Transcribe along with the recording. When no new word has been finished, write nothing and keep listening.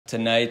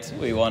Tonight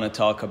we want to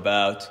talk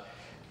about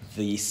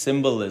the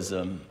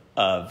symbolism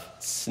of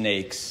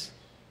snakes,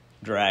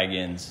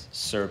 dragons,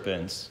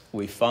 serpents.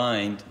 We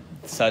find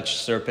such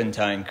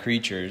serpentine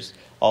creatures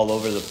all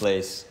over the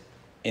place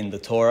in the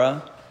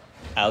Torah,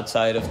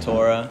 outside of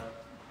Torah,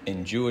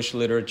 in Jewish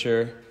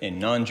literature, in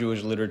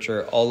non-Jewish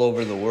literature, all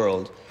over the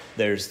world.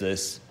 There's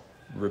this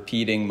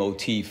repeating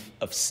motif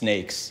of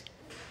snakes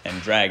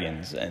and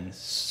dragons and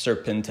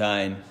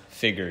serpentine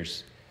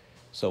figures.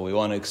 So we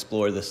want to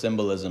explore the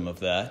symbolism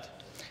of that,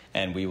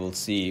 and we will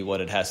see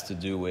what it has to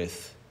do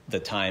with the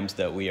times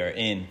that we are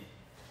in,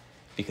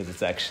 because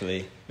it's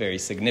actually very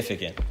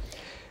significant.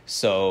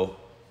 So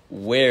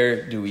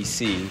where do we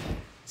see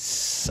a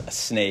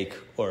snake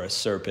or a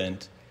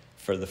serpent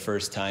for the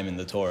first time in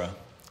the Torah?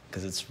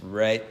 Because it's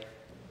right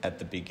at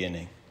the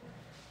beginning.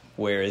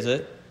 Where is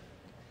it?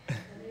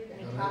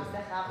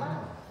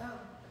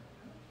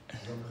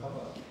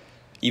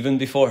 Even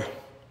before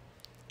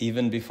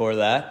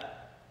that,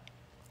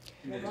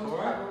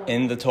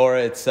 in the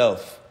Torah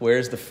itself,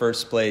 where's the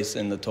first place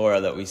in the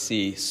Torah that we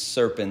see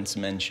serpents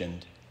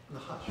mentioned?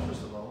 Nachash,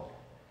 first of all.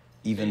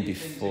 Even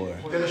before.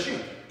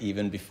 Bereshit.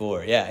 Even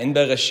before. Yeah, in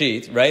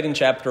Bereshit, right in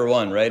chapter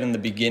 1, right in the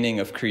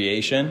beginning of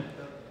creation,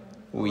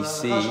 we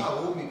see...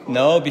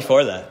 No,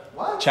 before that.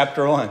 What?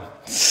 Chapter 1.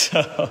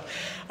 So,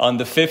 on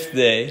the fifth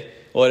day,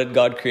 what did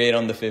God create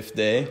on the fifth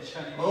day?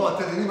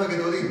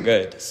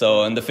 Good.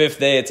 So on the fifth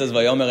day it says,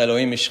 "Vayomer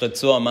Elohim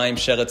yishchetzu hamayim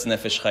sheretz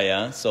nefesh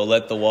chaya." So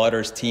let the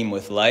waters teem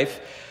with life,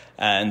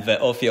 and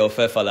ve'of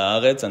yofef al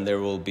haaretz, and there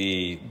will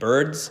be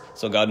birds.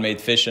 So God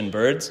made fish and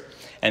birds,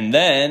 and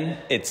then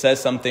it says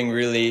something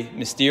really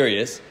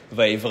mysterious.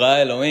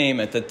 Vayivra Elohim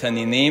et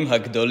taninim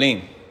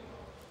hagdolim.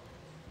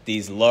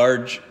 These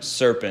large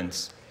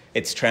serpents.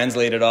 It's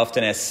translated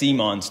often as sea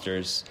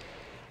monsters.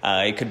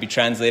 It could be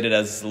translated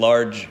as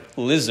large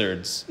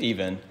lizards,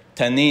 even.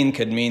 Tanin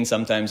could mean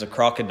sometimes a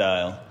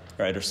crocodile,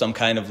 right, or some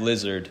kind of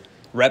lizard.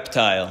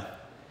 Reptile.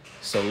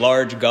 So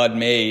large, God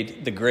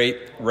made the great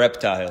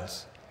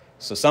reptiles.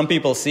 So some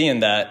people see in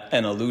that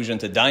an allusion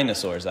to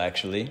dinosaurs,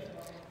 actually,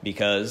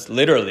 because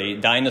literally,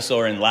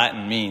 dinosaur in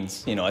Latin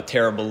means, a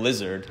terrible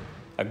lizard,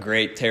 a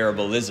great,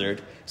 terrible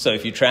lizard. So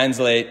if you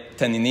translate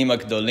Taninim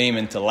Akdolim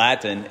into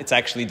Latin, it's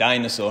actually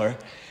dinosaur.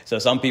 So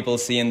some people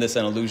see in this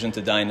an allusion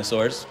to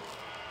dinosaurs.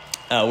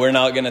 We're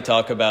not going to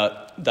talk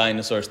about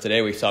dinosaurs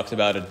today. We've talked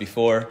about it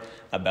before,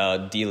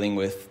 about dealing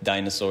with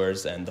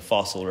dinosaurs and the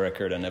fossil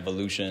record and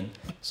evolution.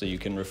 So you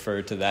can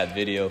refer to that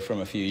video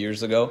from a few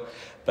years ago.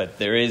 But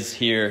there is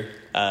here,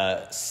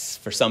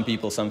 for some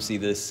people, some see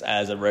this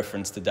as a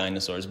reference to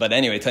dinosaurs. But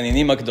anyway,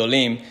 Taninim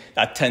Akdolim,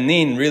 that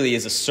Tanin really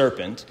is a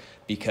serpent,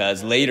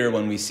 because later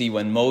when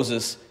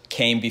Moses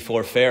came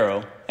before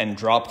Pharaoh and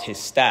dropped his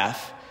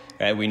staff,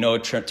 right, we know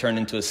it turned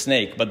into a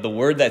snake, but the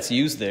word that's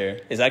used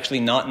there is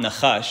actually not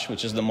Nachash,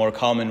 which is the more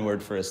common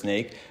word for a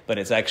snake, but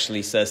it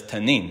actually says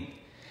Tanin.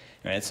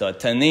 Right? So a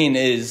Tanin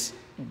is,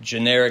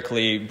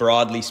 generically,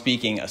 broadly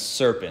speaking, a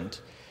serpent.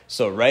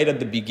 So right at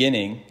the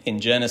beginning, in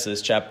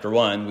Genesis chapter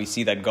 1, we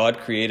see that God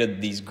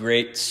created these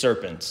great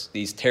serpents,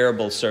 these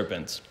terrible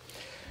serpents.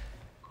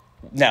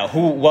 Now,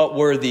 what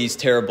were these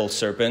terrible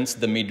serpents?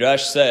 The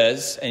Midrash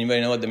says,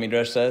 anybody know what the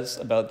Midrash says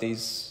about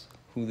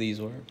who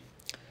these were?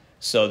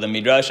 So the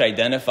Midrash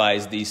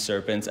identifies these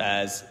serpents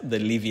as the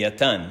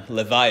Leviathan.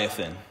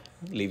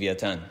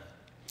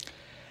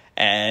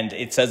 And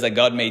it says that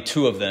God made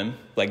two of them,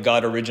 like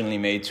God originally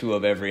made two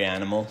of every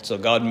animal. So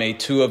God made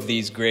two of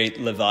these great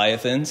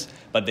Leviathans,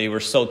 but they were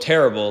so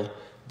terrible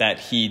that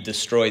he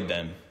destroyed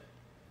them.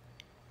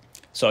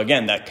 So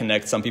again, that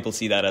connects, some people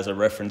see that as a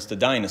reference to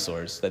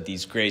dinosaurs, that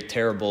these great,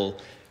 terrible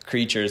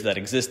creatures that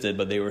existed,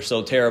 but they were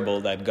so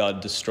terrible that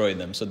God destroyed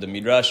them. So the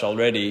Midrash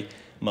already,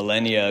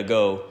 millennia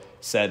ago,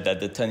 said that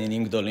the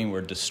Taninim Gdolim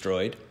were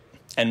destroyed.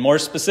 And more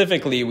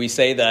specifically, we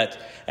say that,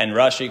 and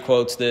Rashi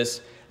quotes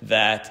this,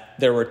 that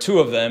there were two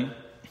of them,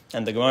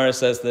 and the Gemara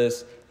says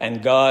this,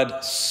 and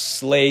God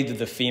slayed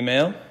the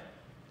female,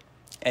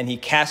 and he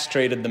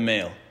castrated the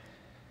male.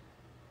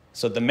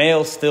 So the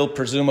male still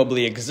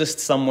presumably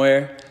exists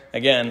somewhere.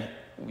 Again,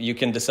 you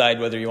can decide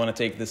whether you want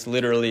to take this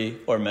literally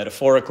or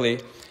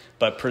metaphorically,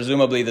 but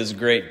presumably this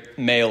great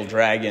male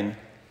dragon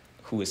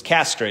who was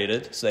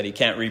castrated so that he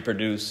can't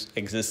reproduce,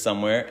 exists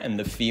somewhere, and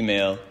the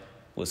female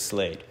was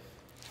slayed.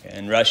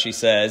 And Rashi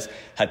says,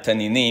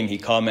 Hataninim, he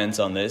comments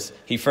on this.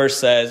 He first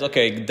says,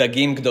 okay,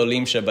 Dagim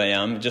Gdolim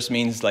Shabayam, just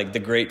means like the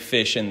great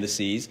fish in the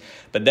seas.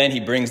 But then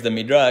he brings the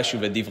Midrash,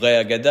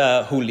 Uvedivrei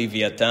Agada, Hu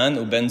Leviathan,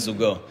 Uben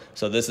Zugo.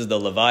 So this is the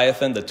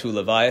Leviathan, the two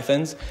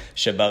Leviathans,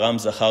 Shebaram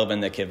Zachar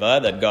ben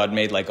Nekeva, that God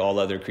made like all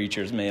other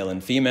creatures, male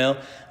and female.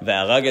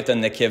 Ve'araget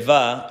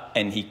Nekeva,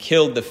 and he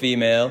killed the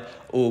female,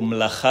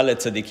 Umlachal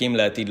Tzadikim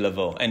La'atid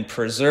Lavo, and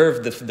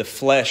preserved the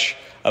flesh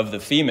of the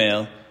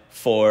female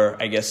for,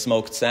 I guess,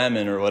 smoked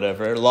salmon or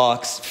whatever,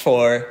 lox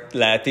for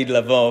La'atid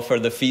Lavo, for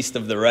the feast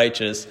of the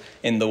righteous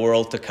in the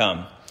world to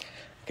come.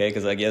 Okay,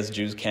 because I guess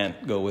Jews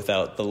can't go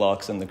without the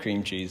lox and the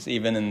cream cheese,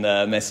 even in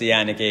the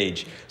Messianic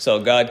age. So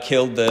God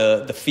killed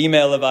the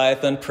female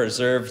Leviathan,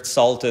 preserved,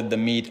 salted the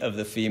meat of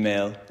the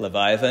female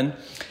Leviathan.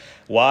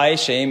 Why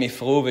she'im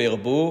ifru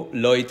ve'irbu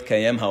lo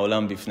yitkayem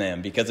ha'olam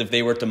bifneim? Because if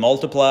they were to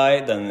multiply,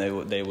 then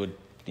they would,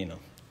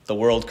 the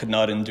world could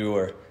not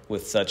endure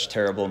with such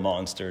terrible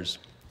monsters.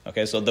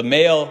 Okay, so the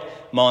male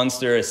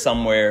monster is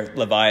somewhere,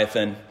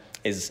 Leviathan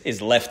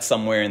is left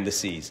somewhere in the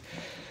seas.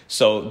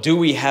 So do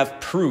we have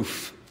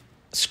proof,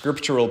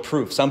 scriptural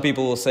proof? Some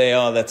people will say,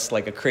 oh, that's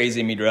like a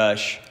crazy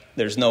midrash.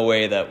 There's no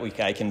way that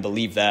I can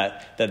believe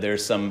that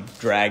there's some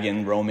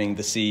dragon roaming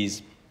the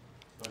seas.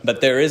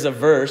 But there is a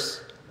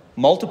verse,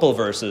 multiple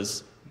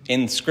verses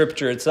in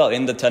Scripture itself,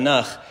 in the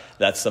Tanakh,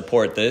 that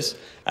support this.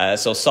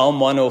 So Psalm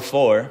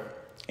 104,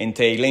 in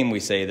Tehillim we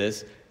say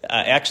this.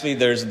 Actually,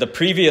 there's the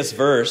previous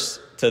verse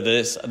to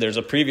this. There's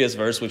a previous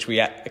verse which we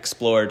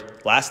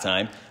explored last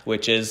time,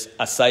 which is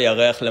Asa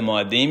yarech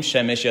lemoadim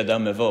shemesh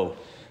yadam mevo.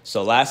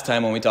 So last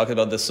time when we talked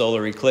about the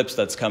solar eclipse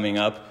that's coming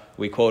up,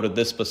 we quoted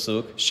this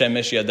pasuk,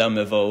 shemesh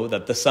yadam mevo,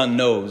 that the sun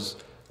knows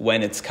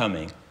when it's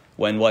coming.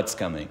 When what's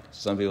coming?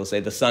 Some people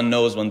say the sun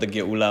knows when the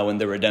Geula, when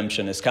the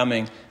redemption is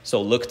coming,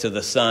 so look to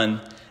the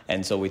sun.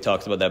 And so we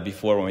talked about that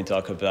before when we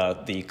talk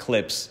about the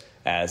eclipse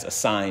as a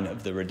sign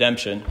of the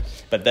redemption.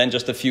 But then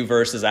just a few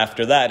verses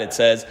after that, it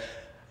says,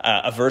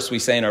 a verse we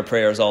say in our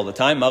prayers all the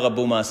time,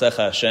 Marabu ma'asecha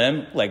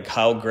Hashem, like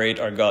how great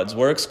are God's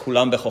works,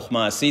 Kulam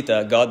bechokhma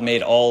asita, God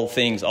made all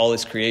things, all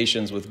his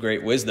creations with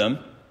great wisdom.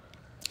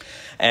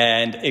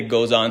 And it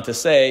goes on to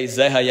say,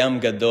 Zeh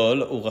hayam gadol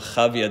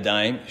u'rachav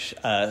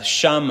yadayim,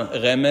 sham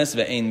remes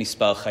ve'ein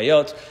mispar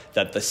chayot,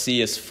 that the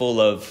sea is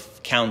full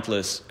of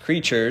countless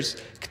creatures,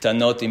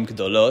 ktanot im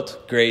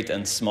gdolot, great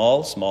and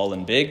small, small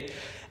and big,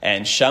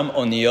 and sham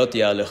oniyot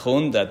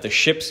ya'alechun, that the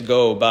ships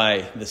go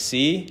by the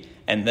sea.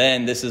 And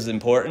then, this is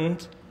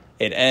important,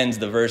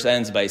 the verse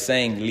ends by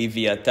saying,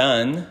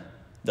 Leviathan,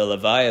 the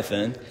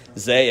Leviathan,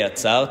 Zeh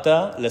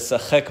yatzarta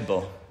lesachek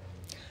bo.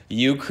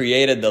 You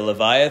created the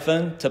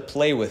Leviathan to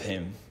play with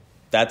him.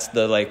 That's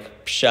the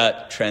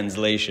pshat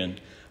translation,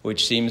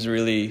 which seems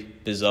really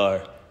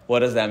bizarre. What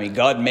does that mean?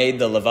 God made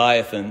the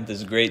Leviathan,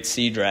 this great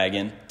sea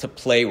dragon, to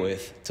play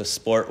with, to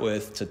sport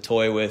with, to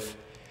toy with.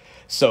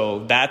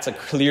 So that's a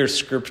clear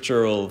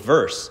scriptural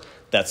verse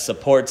that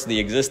supports the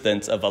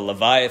existence of a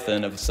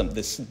Leviathan, of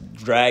this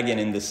dragon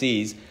in the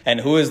seas. And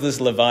who is this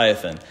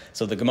Leviathan?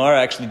 So the Gemara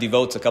actually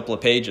devotes a couple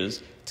of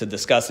pages to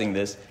discussing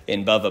this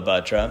in Bava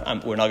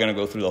Batra. We're not going to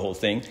go through the whole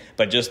thing,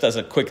 but just as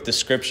a quick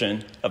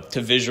description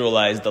to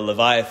visualize the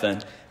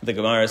Leviathan, the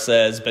Gemara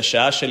says,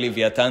 B'sha'ah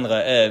she'Leviathan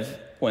ra'ev,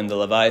 when the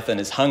Leviathan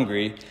is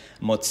hungry,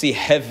 motzi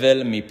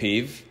hevel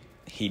mipiv,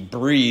 he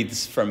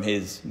breathes from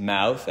his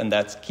mouth, and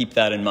keep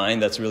that in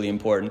mind, that's really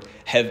important.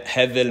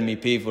 Hevel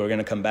mipiv, we're going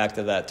to come back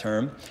to that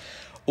term.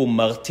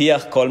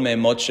 Umartiach kol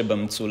me'emot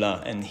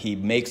shebamtzula, and he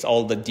makes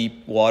all the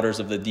deep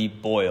waters of the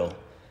deep boil.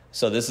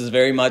 So this is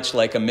very much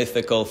like a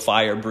mythical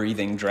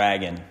fire-breathing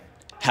dragon.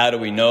 How do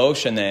we know?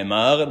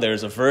 Shene'emar,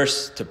 there's a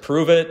verse to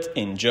prove it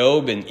in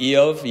Job, in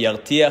Eov,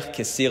 Yartiach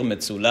kesir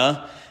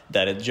metzula,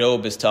 that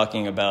Job is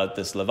talking about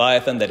this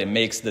Leviathan, that it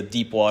makes the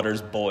deep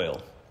waters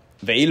boil.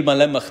 Ve'il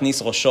maleh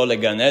machnis rosho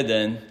legan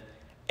eden,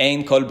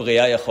 ein kol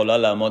bria yachola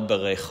la'amod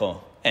bereicho.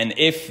 And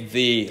if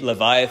the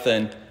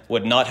Leviathan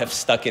would not have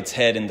stuck its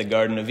head in the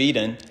Garden of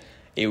Eden,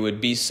 it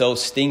would be so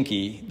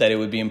stinky that it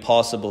would be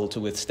impossible to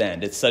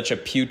withstand. It's such a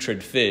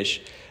putrid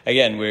fish.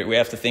 Again, we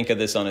have to think of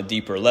this on a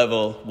deeper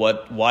level.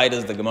 Why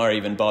does the Gemara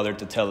even bother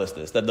to tell us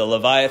this? That the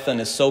Leviathan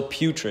is so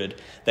putrid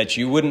that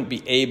you wouldn't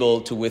be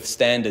able to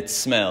withstand its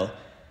smell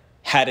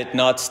had it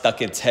not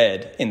stuck its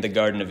head in the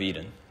Garden of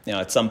Eden.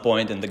 At some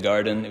point in the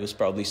garden, it was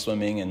probably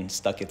swimming and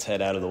stuck its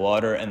head out of the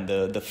water, and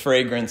the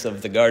fragrance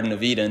of the Garden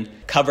of Eden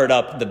covered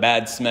up the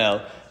bad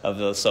smell of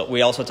the. So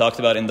we also talked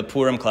about in the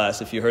Purim class,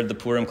 if you heard the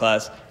Purim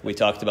class, we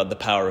talked about the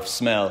power of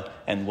smell,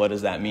 and what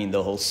does that mean,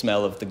 the whole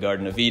smell of the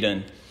Garden of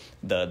Eden,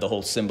 the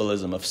whole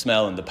symbolism of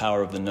smell and the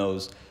power of the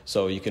nose.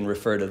 So you can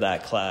refer to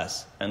that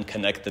class and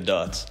connect the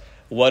dots.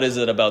 What is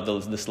it about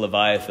this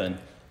Leviathan,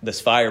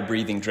 this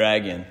fire-breathing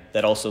dragon,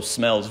 that also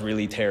smells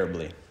really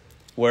terribly?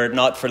 Were it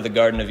not for the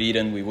Garden of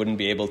Eden, we wouldn't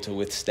be able to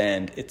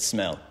withstand its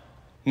smell.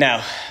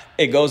 Now,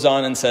 it goes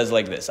on and says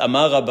like this,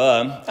 Amar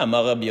Rabba,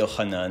 Amar Rabbi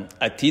Yochanan,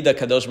 Atid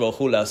HaKadosh Baruch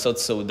Hu la'asot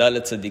seuda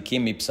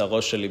letzadikim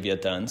mipsaro shel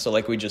Leviathan. So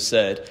like we just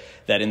said,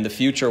 that in the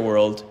future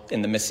world,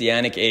 in the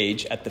Messianic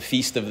age, at the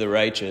Feast of the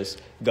Righteous,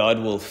 God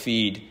will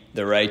feed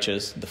the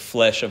righteous the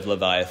flesh of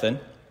Leviathan.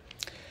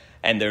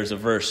 And there's a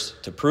verse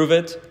to prove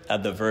it.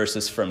 The verse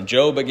is from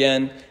Job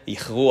again,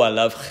 Ichru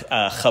alav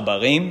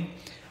chabarim,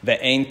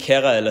 ve'ein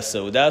kera el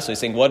seuda. So he's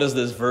saying, what does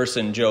this verse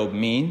in Job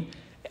mean?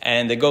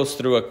 And it goes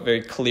through a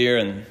very clear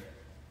and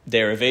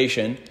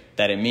derivation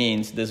that it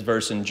means this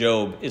verse in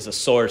Job is a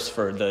source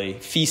for the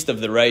feast of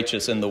the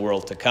righteous in the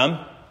world to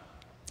come.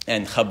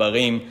 And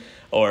chabarim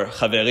or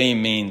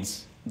chaverim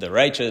means the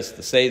righteous,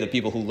 the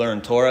people who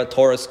learn Torah.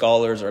 Torah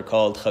scholars are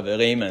called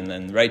chaverim,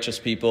 and righteous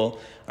people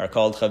are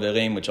called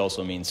chaverim, which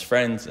also means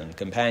friends and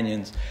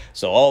companions.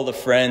 So all the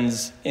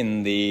friends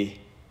in the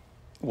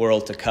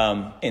world to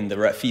come at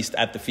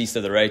the feast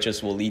of the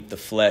righteous will eat the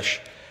flesh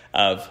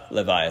of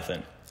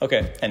Leviathan.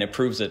 Okay, and it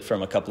proves it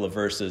from a couple of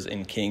verses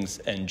in Kings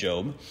and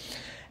Job.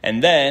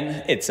 And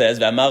then it says,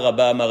 "V'amar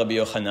Rabba amar Rabbi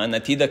Yochanan,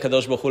 Atid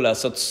HaKadosh Baruch Hu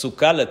la'asot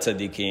sukkah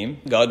letzadikim."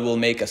 God will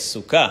make a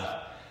sukkah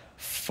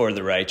for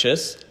the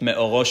righteous,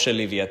 me'oro shel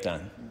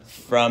Leviathan,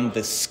 from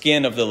the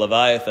skin of the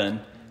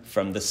Leviathan,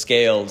 from the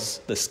scales,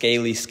 the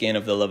scaly skin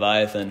of the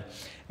Leviathan,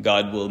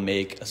 God will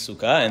make a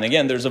sukkah. And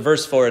again, there's a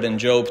verse for it in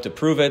Job to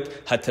prove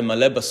it,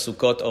 "Hatemale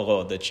b'sukkot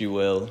oro," that you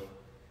will,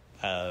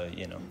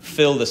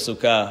 fill the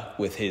sukkah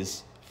with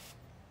his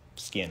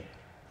skin.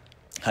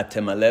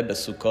 Hatemale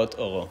b'sukkot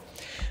oro.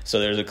 So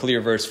there's a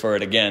clear verse for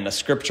it again, a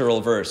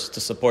scriptural verse to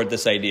support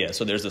this idea.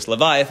 So there's this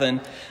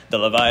Leviathan,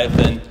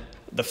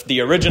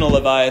 the original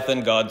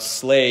Leviathan, God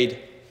slayed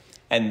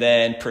and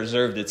then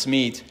preserved its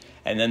meat.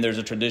 And then there's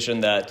a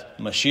tradition that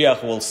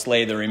Mashiach will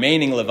slay the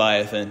remaining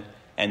Leviathan,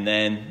 and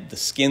then the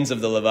skins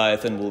of the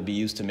Leviathan will be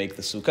used to make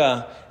the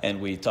sukkah.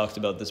 And we talked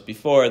about this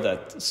before,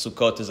 that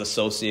Sukkot is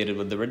associated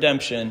with the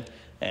redemption.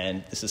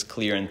 And this is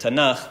clear in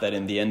Tanakh, that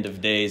in the end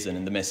of days and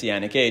in the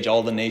Messianic age,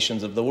 all the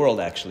nations of the world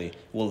actually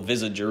will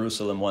visit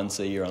Jerusalem once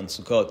a year on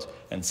Sukkot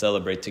and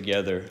celebrate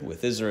together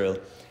with Israel.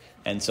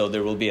 And so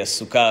there will be a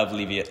sukkah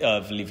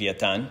of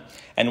Leviathan.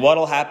 And what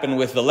will happen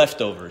with the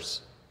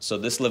leftovers? So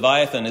this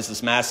Leviathan is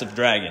this massive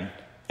dragon,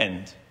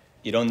 and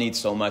you don't need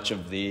so much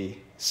of the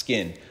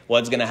skin.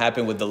 What's going to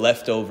happen with the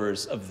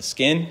leftovers of the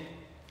skin?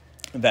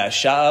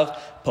 V'ashar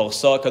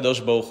porso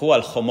HaKadosh Baruch Hu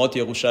al chomot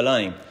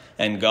Yerushalayim.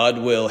 And God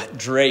will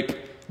drape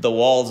the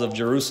walls of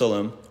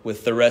Jerusalem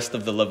with the rest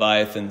of the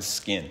Leviathan's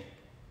skin.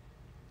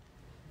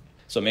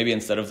 So maybe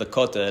instead of the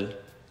kotel,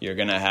 you're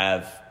going to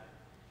have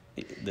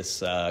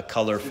this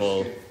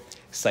colorful,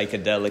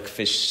 psychedelic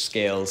fish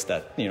scales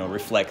that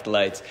reflect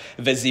light.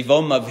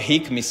 Vezivo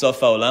mavhik misof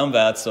haolam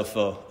v'ad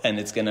sofo, and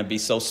it's going to be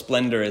so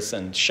splendorous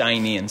and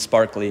shiny and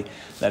sparkly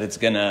that it's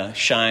going to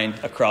shine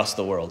across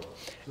the world.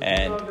 So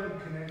and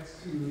that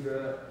connects to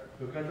the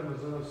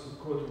Mazon of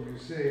Sukkot, when you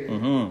say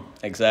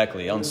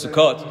exactly on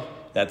Sukkot.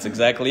 That's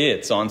exactly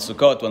it. So on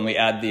Sukkot, when we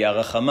add the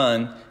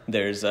Arachaman,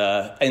 there's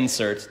an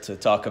insert to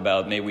talk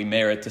about, may we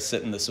merit to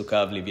sit in the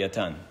Sukkah of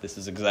Leviathan. This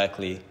is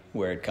exactly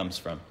where it comes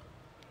from.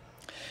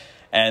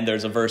 And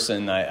there's a verse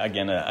in,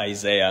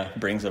 Isaiah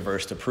brings a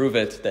verse to prove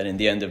it, that in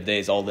the end of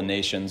days, all the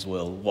nations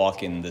will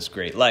walk in this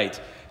great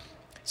light.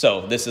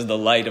 So this is the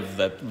light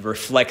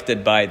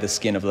reflected by the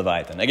skin of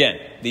Leviathan. Again,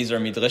 these are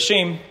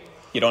midrashim.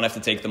 You don't have to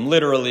take them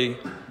literally.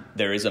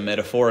 There is a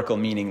metaphorical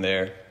meaning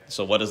there.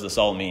 So what does this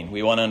all mean?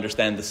 We want to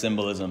understand the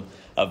symbolism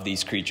of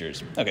these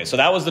creatures. Okay, so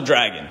that was the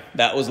dragon.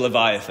 That was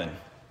Leviathan.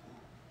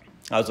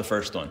 That was the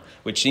first one,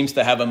 which seems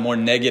to have a more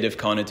negative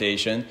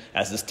connotation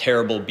as this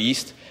terrible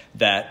beast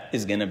that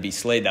is going to be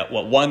slain. That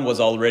one was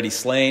already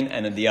slain,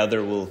 and the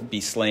other will be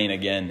slain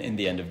again in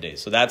the end of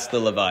days. So that's the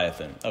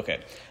Leviathan.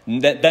 Okay,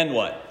 then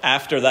what?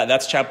 After that,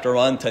 that's chapter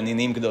 1,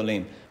 Taninim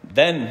Gdolim.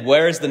 Then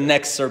where is the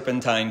next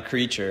serpentine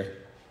creature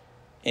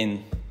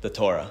in the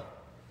Torah?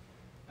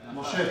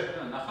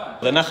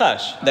 The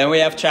Nachash. Then we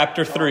have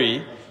chapter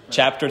 3.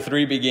 Chapter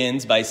 3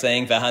 begins by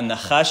saying,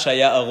 Nachash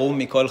haya arum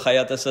mikol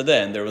chayat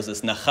hasadeh. And there was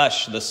this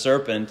Nachash, the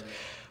serpent,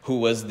 who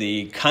was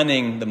the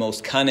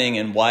most cunning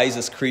and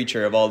wisest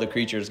creature of all the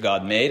creatures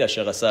God made.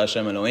 Asher asa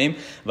Hashem Elohim.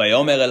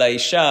 Vayomer el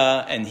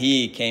ha'isha, and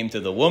he came to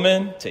the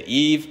woman, to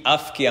Eve.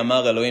 Af ki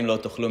amar Elohim lo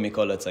tochlu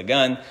mikol etz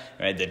hagan.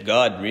 Right? Did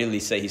God really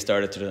say? He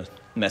started to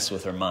mess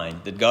with her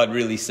mind. Did God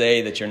really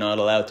say that you're not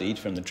allowed to eat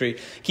from the tree?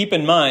 Keep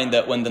in mind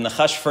that when the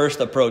Nachash first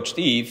approached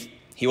Eve,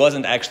 he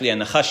wasn't actually a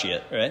Nachash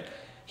yet, right?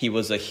 He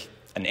was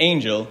an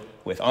angel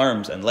with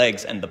arms and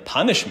legs, and the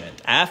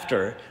punishment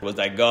after was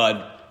that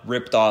God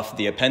ripped off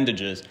the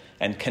appendages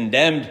and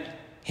condemned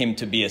him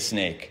to be a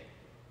snake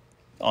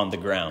on the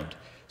ground.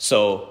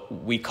 So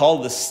we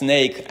call the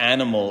snake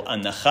animal a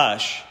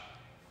Nachash,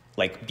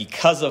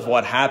 because of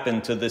what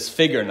happened to this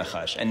figure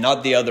Nachash, and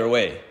not the other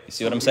way. You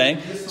see what I'm saying?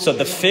 So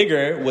the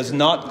figure was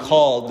not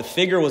called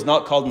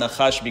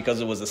Nachash because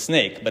it was a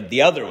snake, but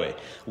the other way.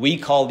 We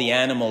call the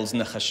animals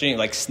Nachashim,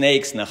 like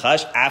snakes,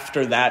 Nachash,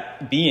 after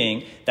that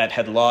being that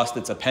had lost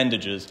its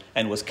appendages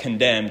and was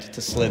condemned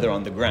to slither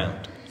on the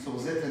ground.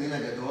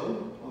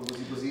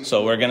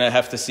 So we're going to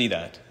have to see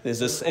that.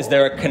 Is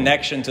there a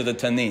connection to the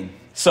Tanin?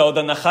 So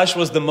the Nachash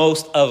was the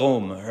most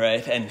arum,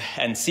 right?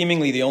 And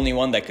seemingly the only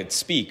one that could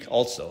speak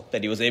also,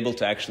 that he was able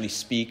to actually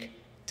speak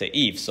to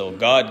Eve. So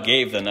God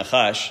gave the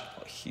Nachash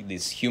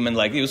this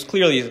human-like, he was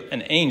clearly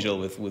an angel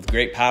with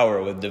great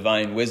power, with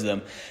divine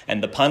wisdom.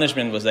 And the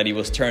punishment was that he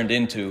was turned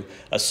into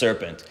a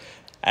serpent.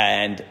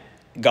 And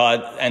the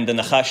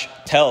Nachash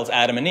tells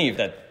Adam and Eve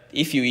that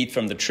if you eat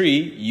from the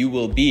tree, you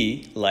will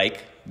be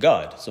like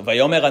God. So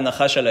Vayomer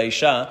HaNachash al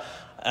ha'isha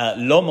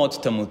lo mot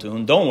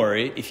tamutun. Don't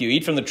worry, if you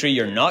eat from the tree,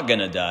 you're not going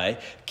to die.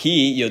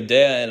 Ki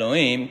yodea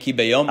Elohim ki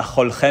beyom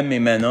acholchem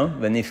mimeno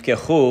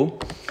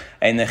v'nifkechu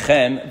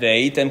einechem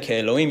ve'eitem ke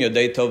Elohim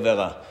yodei tov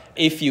v'ra.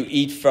 If you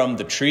eat from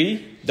the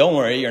tree, don't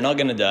worry, you're not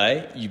going to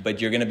die, but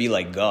you're going to be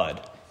like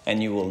God.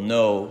 And you will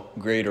know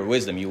greater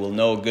wisdom. You will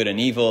know good and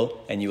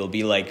evil, and you will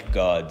be like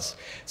gods.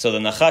 So the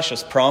Nachash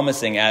is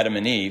promising Adam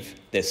and Eve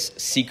this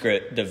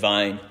secret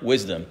divine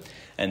wisdom.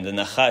 And the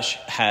Nachash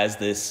has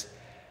this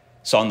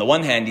So on the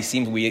one hand,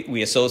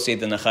 we associate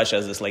the Nachash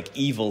as this like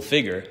evil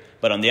figure,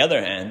 but on the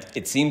other hand,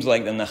 it seems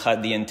like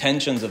the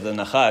intentions of the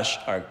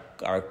Nachash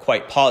are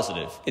quite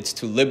positive. It's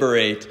to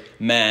liberate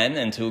man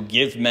and to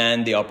give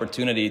man the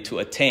opportunity to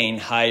attain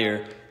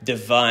higher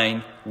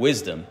divine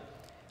wisdom,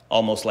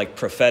 almost like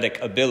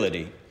prophetic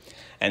ability.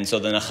 And so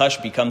the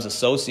Nachash becomes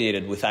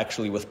associated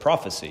with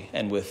prophecy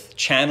and with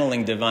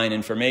channeling divine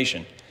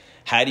information.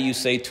 How do you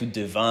say to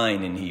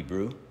divine in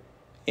Hebrew?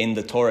 In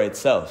the Torah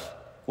itself.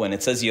 When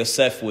it says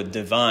Yosef would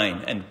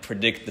divine and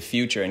predict the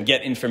future and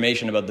get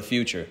information about the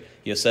future,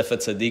 Yosef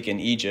HaTzadik in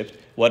Egypt,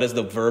 what is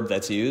the verb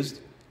that's used?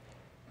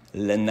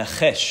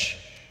 Lenachesh,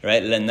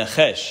 right?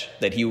 Lenachesh,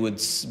 that he would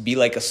be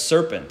like a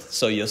serpent.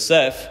 So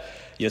Yosef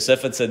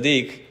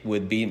HaTzadik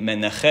would be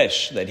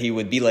menachesh, that he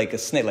would be like a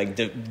snake,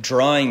 like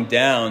drawing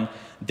down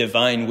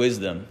divine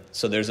wisdom.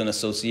 So there's an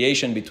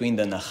association between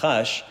the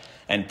Nachash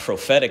and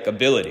prophetic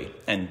ability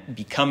and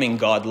becoming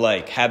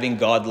godlike, having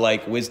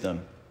godlike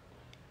wisdom.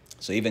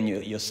 So even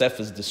Yosef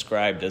is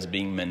described as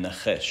being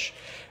menachesh.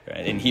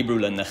 Right? In Hebrew,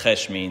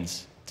 lenachesh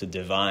means to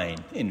divine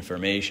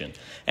information.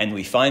 And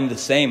we find the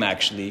same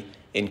actually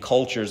in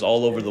cultures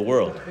all over the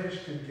world.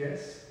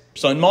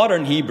 So in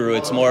modern Hebrew,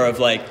 it's more of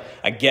like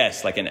a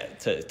guess, like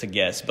to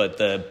guess. But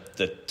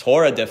the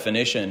Torah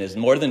definition is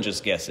more than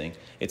just guessing.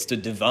 It's to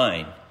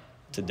divine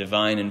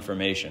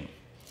information.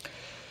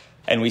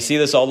 And we see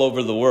this all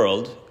over the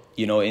world.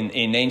 You know,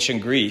 in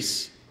ancient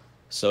Greece,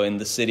 so in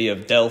the city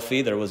of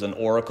Delphi, there was an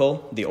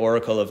oracle, the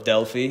Oracle of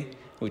Delphi,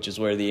 which is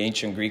where the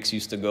ancient Greeks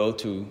used to go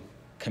to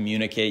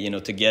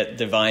communicate, to get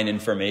divine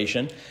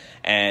information.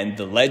 And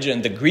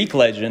the Greek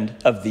legend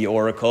of the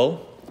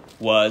oracle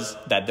was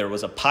that there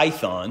was a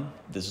python,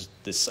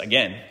 this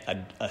again,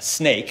 a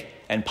snake,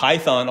 and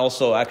python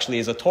also actually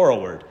is a Torah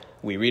word.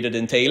 We read it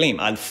in Tehillim,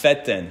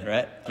 al-feten,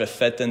 right?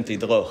 Feten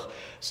tidroch.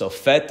 So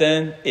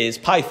feten is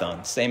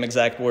python, same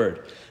exact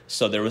word.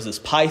 So there was this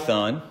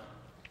python,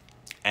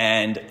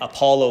 and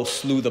Apollo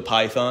slew the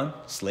python,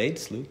 slayed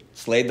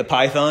the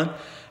python,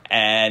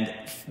 and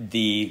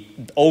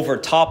over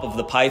top of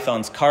the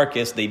python's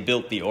carcass, they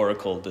built the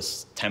oracle,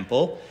 this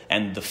temple,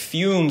 and the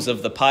fumes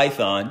of the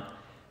python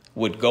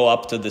would go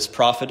up to this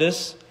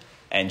prophetess,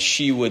 and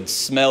she would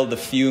smell the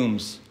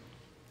fumes.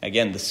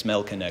 Again, the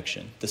smell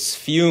connection. The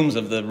fumes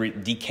of the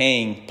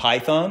decaying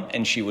python,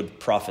 and she would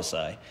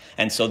prophesy.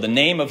 And so the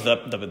name of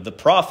the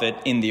prophet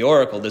in the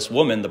oracle, this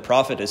woman, the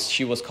prophetess,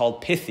 she was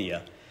called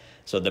Pythia.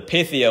 So the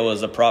Pythia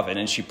was a prophet,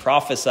 and she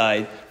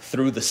prophesied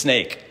through the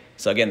snake.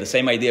 So again, the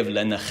same idea of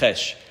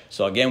lenachesh.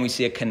 So again, we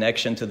see a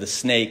connection to the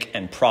snake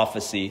and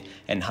prophecy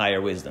and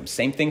higher wisdom.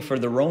 Same thing for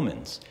the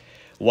Romans.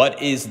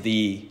 What is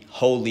the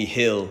holy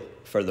hill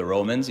for the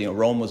Romans?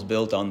 Rome was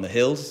built on the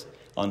hills,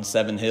 on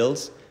 7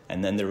 hills.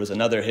 And then there was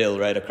another hill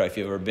right across, if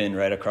you've ever been,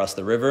 right across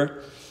the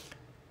river.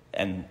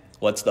 And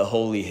what's the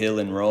holy hill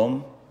in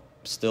Rome?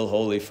 Still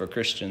holy for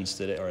Christians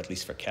today, or at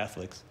least for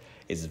Catholics.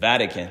 It's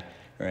Vatican,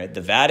 right?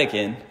 The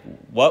Vatican,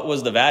 what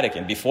was the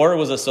Vatican? Before it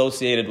was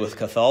associated with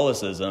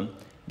Catholicism,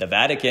 the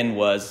Vatican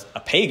was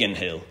a pagan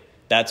hill.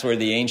 That's where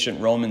the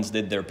ancient Romans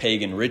did their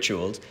pagan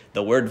rituals.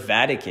 The word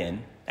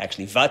Vatican,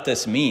 actually,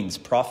 vates means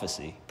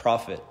prophecy,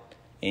 prophet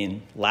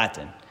in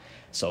Latin.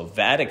 So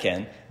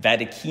Vatican,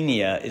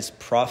 Vatikinia is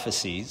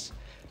prophecies,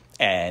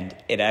 and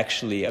it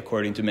actually,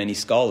 according to many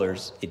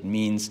scholars,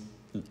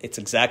 it's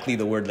exactly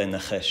the word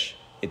lenachesh.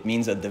 It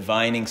means a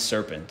divining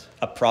serpent,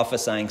 a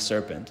prophesying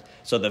serpent.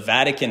 So the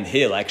Vatican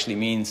hill actually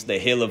means the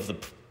hill of the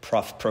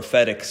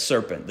prophetic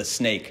serpent, the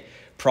snake,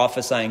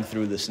 prophesying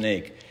through the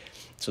snake.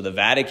 So the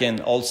Vatican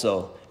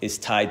also is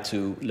tied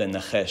to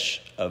lenachesh,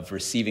 of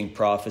receiving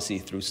prophecy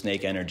through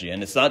snake energy.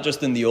 And it's not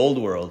just in the old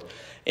world.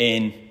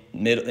 In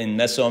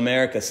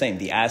Mesoamerica, same.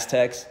 The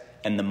Aztecs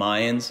and the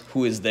Mayans,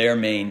 who is their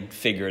main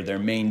figure, their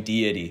main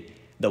deity,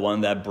 the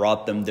one that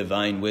brought them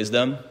divine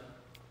wisdom?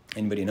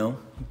 Anybody know?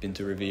 Been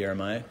to Riviera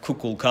Maya?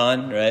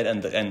 Kukulkan, right?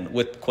 And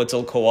with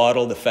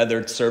Quetzalcoatl, the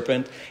feathered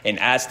serpent. In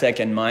Aztec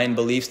and Mayan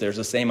beliefs, there's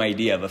the same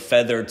idea of a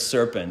feathered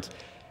serpent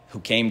who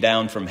came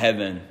down from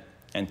heaven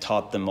and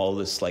taught them all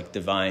this like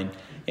divine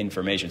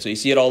information. So you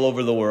see it all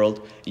over the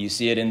world. You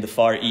see it in the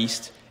Far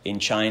East. In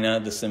China,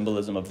 the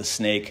symbolism of the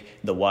snake,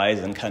 the wise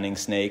and cunning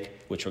snake,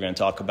 which we're going to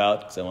talk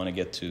about because I want to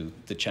get to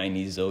the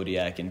Chinese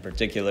zodiac in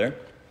particular.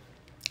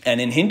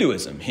 And in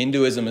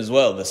Hinduism as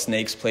well, the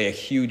snakes play a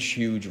huge,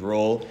 huge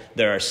role.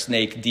 There are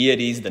snake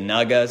deities, the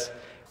Nagas.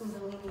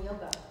 Kundalini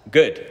yoga.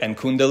 Good. And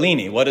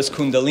Kundalini. What is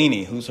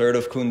Kundalini? Who's heard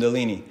of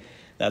Kundalini?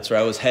 That's where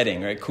I was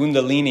heading, right?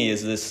 Kundalini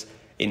is this,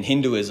 in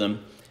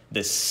Hinduism,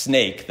 this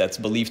snake that's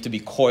believed to be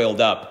coiled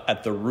up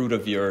at the root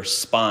of your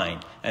spine.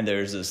 And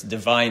there's this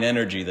divine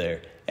energy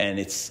there. And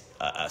it's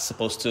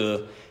supposed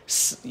to,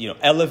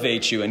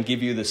 elevate you and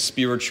give you the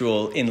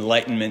spiritual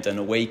enlightenment and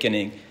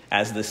awakening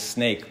as the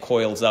snake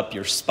coils up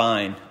your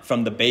spine,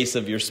 from the base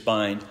of your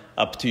spine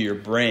up to your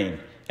brain.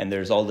 And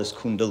there's all this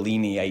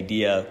Kundalini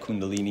idea,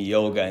 Kundalini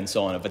yoga and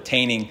so on, of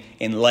attaining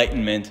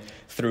enlightenment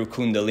through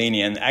Kundalini.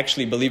 And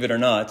actually, believe it or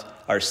not,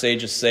 our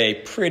sages say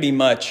pretty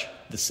much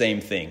the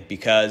same thing.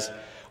 Because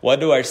what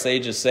do our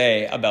sages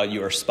say about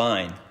your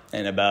spine?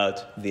 and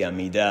about the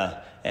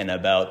Amidah and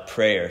about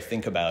prayer.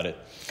 Think about it.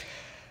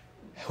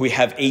 We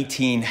have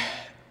 18,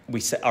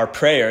 our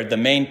prayer, the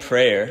main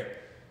prayer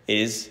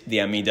is the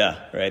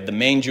Amidah, right? The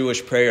main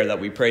Jewish prayer that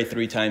we pray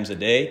 3 times a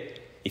day.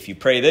 If you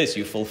pray this,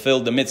 you fulfill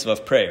the mitzvah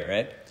of prayer,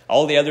 right?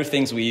 All the other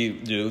things we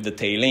do, the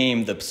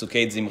Teilim, the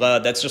Psukei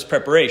Zimra, that's just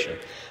preparation.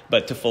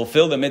 But to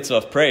fulfill the mitzvah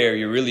of prayer,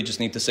 you really just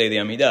need to say the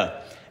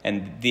Amidah.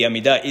 And the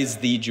Amidah is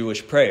the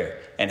Jewish prayer.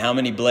 And how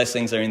many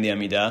blessings are in the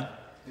Amidah?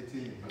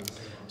 18.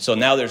 So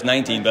now there's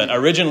 19, but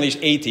originally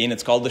 18.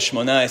 It's called the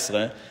Shmona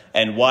Esrei.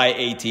 And why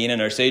 18?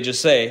 And our sages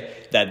say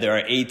that there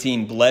are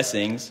 18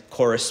 blessings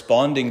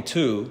corresponding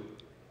to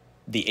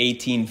the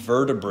 18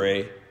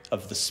 vertebrae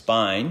of the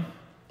spine.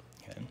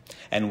 Okay?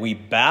 And we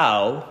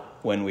bow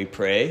when we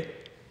pray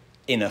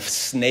in a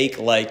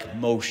snake-like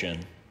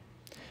motion.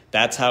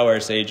 That's how our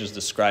sages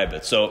describe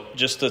it. So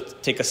just to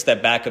take a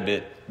step back a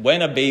bit,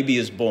 when a baby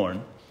is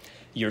born,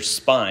 your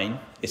spine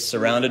is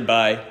surrounded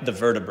by the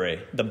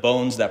vertebrae, the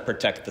bones that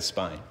protect the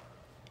spine.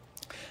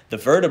 The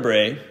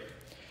vertebrae,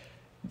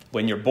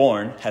 when you're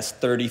born, has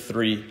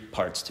 33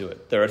 parts to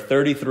it. There are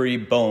 33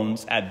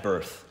 bones at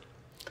birth.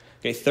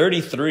 Okay,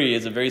 33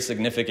 is a very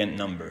significant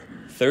number.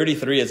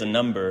 33 is a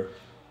number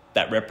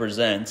that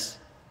represents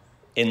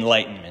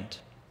enlightenment,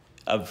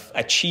 of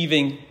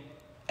achieving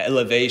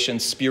elevation,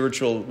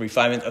 spiritual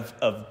refinement,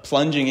 of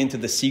plunging into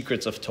the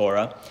secrets of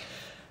Torah.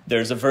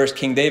 There's a verse,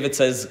 King David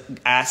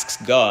asks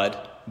God,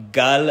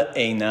 Gal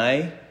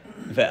einai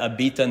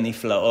ve'abita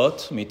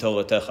niflaot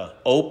mitorotecha.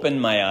 Open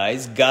my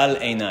eyes, Gal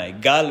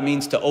einai. Gal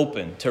means to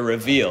open, to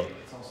reveal.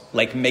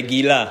 Like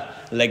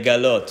Megillah,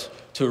 legalot,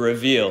 to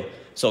reveal.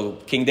 So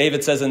King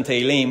David says in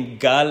Tehillim,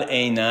 Gal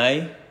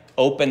einai,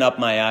 open up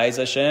my eyes,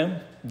 Hashem,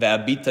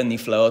 ve'abita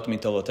niflaot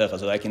mitorotecha,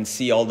 so I can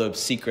see all the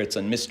secrets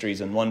and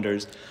mysteries and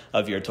wonders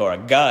of your Torah.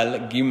 Gal,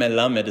 Gimel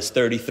Lamed, is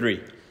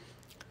 33.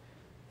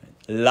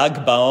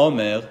 Lag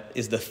BaOmer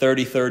is the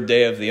 33rd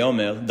day of the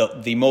Omer,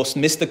 the most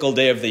mystical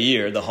day of the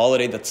year, the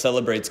holiday that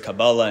celebrates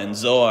Kabbalah and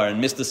Zohar and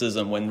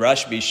mysticism, when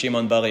Rashbi,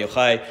 Shimon Bar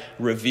Yochai,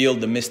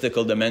 revealed the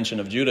mystical dimension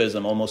of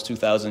Judaism almost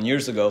 2,000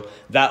 years ago.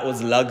 That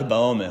was Lag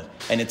BaOmer,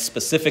 and it's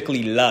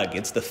specifically Lag.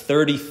 It's the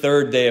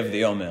 33rd day of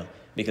the Omer,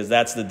 because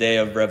that's the day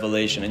of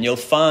revelation. And you'll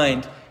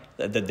find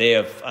the day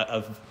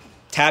of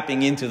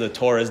tapping into the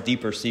Torah's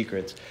deeper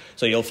secrets.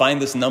 So you'll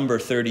find this number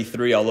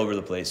 33 all over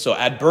the place. So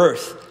at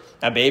birth,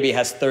 a baby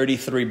has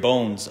 33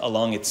 bones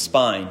along its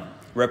spine,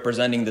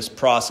 representing this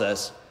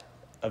process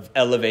of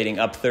elevating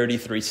up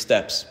 33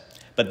 steps.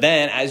 But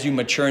then, as you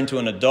mature into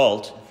an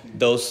adult,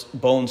 those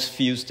bones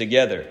fuse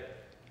together.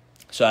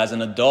 So as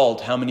an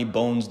adult, how many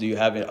bones do you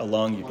have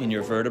in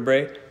your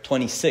vertebrae?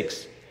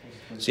 26.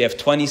 So you have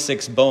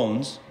 26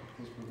 bones,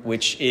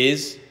 which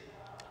is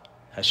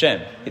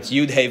Hashem. It's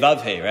Yud Hey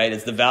Vav Hey, right?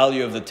 It's the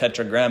value of the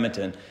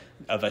tetragrammaton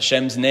of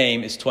Hashem's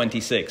name is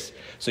 26.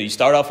 So you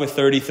start off with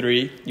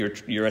 33.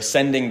 You're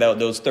ascending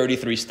those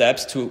 33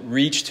 steps to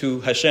reach to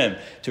Hashem,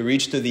 to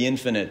reach to the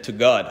infinite, to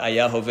God.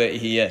 Ayah Hoveh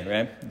Hiyeh,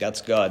 right?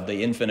 That's God,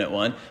 the infinite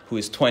one, who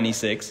is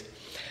 26.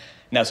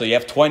 Now, so you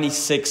have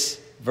 26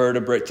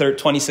 vertebrae,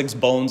 26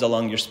 bones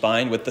along your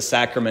spine with the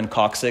sacrum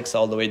coccyx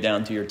all the way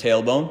down to your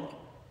tailbone.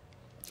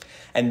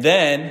 And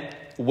then,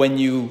 when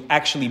you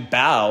actually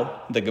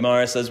bow, the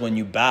Gemara says when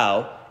you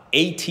bow,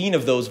 18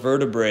 of those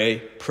vertebrae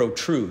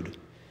protrude.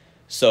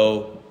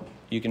 So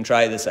you can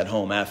try this at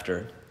home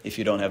after, if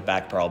you don't have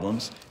back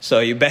problems. So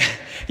you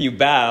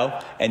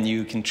bow, and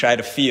you can try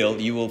to feel.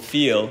 You will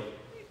feel,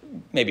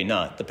 maybe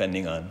not,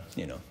 depending on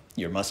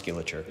your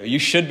musculature. You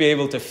should be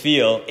able to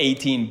feel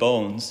 18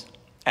 bones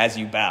as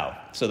you bow.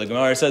 So the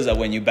Gemara says that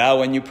when you bow,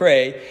 when you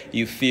pray,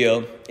 you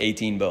feel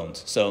 18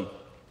 bones. So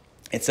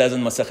it says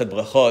in Masechet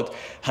Brachot,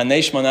 Hanei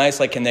Shmona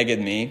Esrei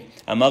keneged mi,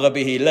 Amar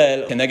Rabbi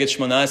Hillel, keneged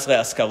Shmona Esrei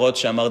askarot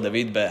she'amar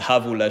David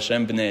behavu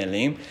l'Hashem bnei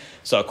Elim.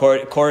 So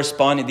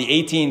the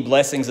 18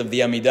 blessings of the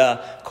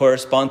Amidah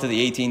correspond to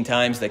the 18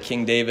 times that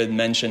King David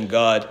mentioned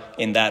God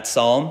in that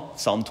psalm,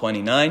 Psalm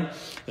 29.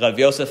 Rav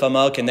Yosef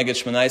Amar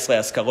keneged Shmona Esrei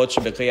askarot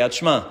shebekriyat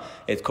Shema.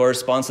 It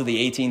corresponds to the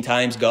 18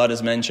 times God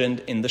is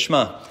mentioned in the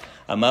Shema.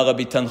 Amar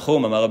Rabbi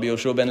Tanchum, Amar Rabbi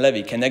Yoshua ben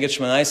Levi, keneged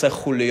Shmona Esrei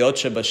chuliyot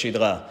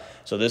shebashidra.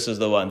 So this is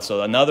the one.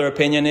 So another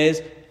opinion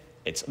is,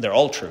 they're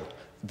all true.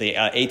 The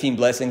 18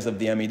 blessings of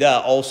the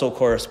Amidah also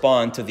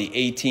correspond to the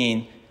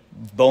 18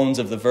 bones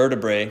of the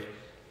vertebrae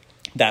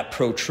that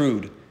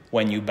protrude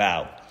when you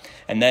bow.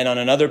 And then on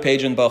another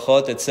page in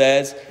Brachot it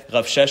says,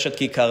 Rav Sheshet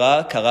ki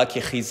kara ki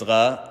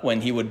chizra.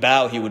 When he would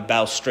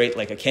bow straight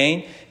like a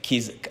cane.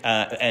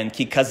 And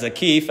ki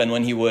kazakif, and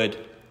when he would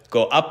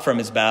go up from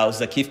his bow,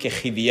 zakif ke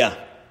chiviyah.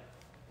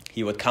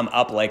 He would come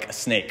up like a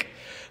snake.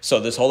 So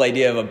this whole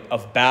idea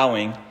of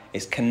bowing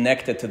is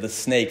connected to the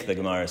snake, the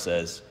Gemara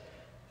says.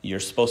 You're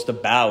supposed to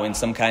bow in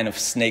some kind of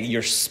snake.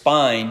 Your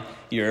spine,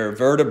 your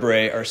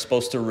vertebrae are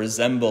supposed to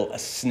resemble a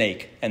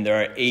snake. And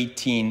there are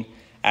 18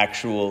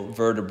 actual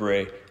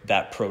vertebrae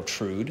that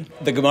protrude.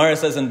 The Gemara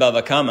says in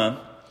Bava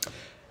Kama,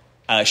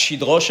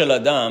 Shidro shel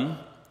Adam,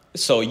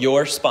 so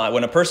your spine,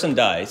 when a person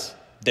dies,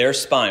 Their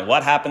spine.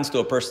 What happens to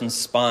a person's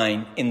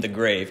spine in the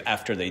grave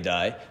after they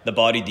die? The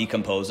body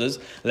decomposes.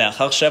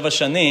 Le'achar sheva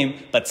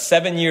shanim, but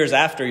 7 years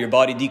after your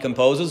body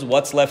decomposes,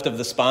 what's left of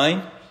the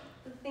spine?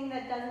 The thing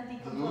that doesn't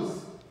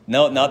decompose.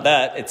 No, not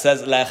that. It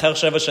says le'achar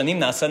sheva shanim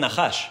na'aseh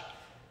nachash.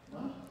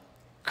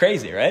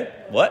 Crazy, right?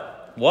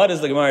 What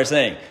is the Gemara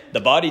saying?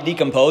 The body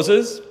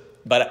decomposes,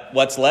 but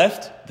what's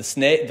left? The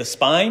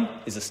spine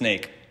is a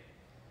snake.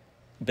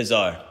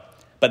 Bizarre.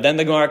 But then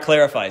the Gemara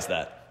clarifies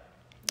that.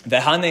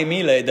 But only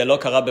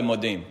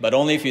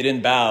if you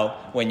didn't bow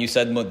when you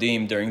said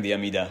modim during the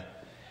Amidah.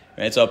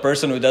 Right? So a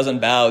person who doesn't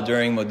bow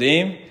during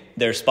modim,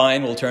 their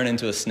spine will turn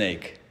into a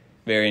snake.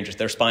 Very interesting.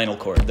 Their spinal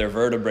cord, their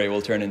vertebrae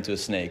will turn into a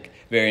snake.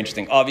 Very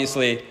interesting.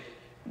 Obviously,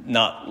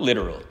 not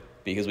literal,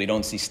 because we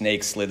don't see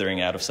snakes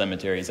slithering out of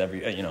cemeteries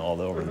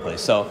all over the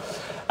place. So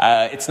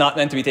it's not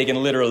meant to be taken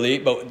literally,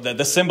 but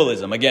the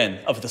symbolism, again,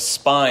 of the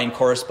spine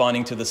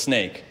corresponding to the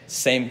snake,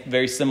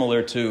 very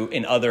similar to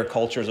in other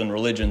cultures and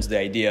religions, the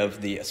idea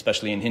of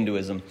especially in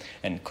Hinduism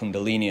and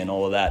Kundalini and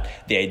all of that,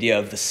 the idea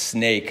of the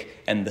snake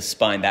and the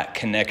spine, that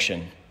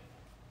connection.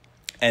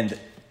 And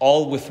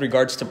all with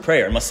regards to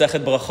prayer.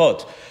 Masechet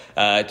Brachot.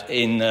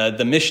 In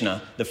the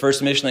Mishnah, the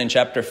first Mishnah in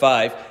chapter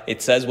 5,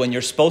 it says when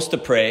you're supposed to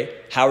pray,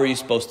 how are you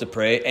supposed to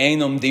pray? You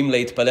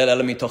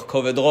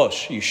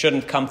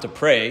shouldn't come to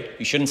pray,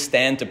 you shouldn't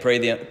stand to pray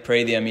the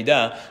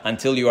Amidah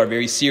until you are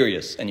very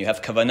serious and you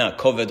have kavanah,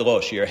 koved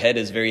rosh, your head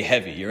is very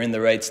heavy, you're in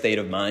the right state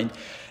of mind.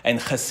 And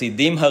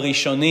Chasidim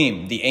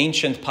Harishonim, the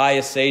ancient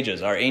pious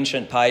sages,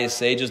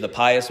 the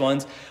pious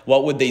ones,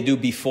 what would they do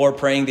before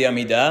praying the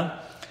Amidah?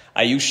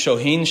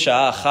 Ayushohin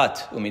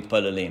sha'achat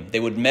umitpalalim. They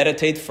would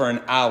meditate for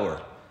an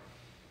hour.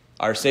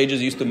 Our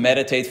sages used to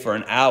meditate for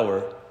an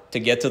hour to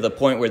get to the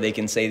point where they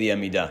can say the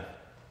Amidah.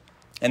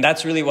 And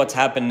that's really what's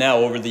happened now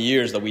over the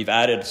years, that we've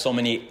added so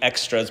many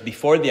extras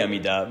before the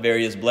Amidah,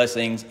 various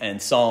blessings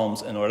and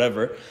psalms and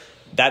whatever.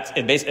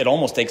 It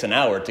almost takes an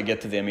hour to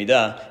get to the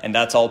Amidah, and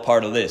that's all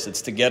part of this.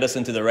 It's to get us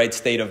into the right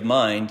state of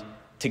mind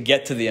to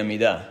get to the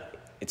Amidah.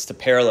 It's to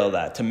parallel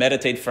that, to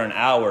meditate for an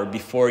hour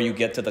before you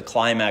get to the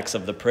climax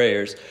of the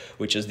prayers,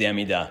 which is the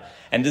Amidah.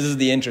 And this is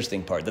the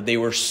interesting part, that they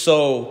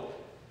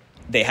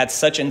had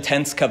such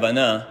intense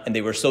kavanah, and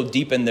they were so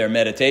deep in their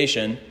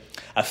meditation,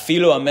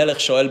 even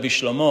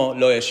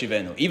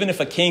if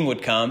a king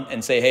would come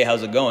and say, hey,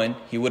 how's it going?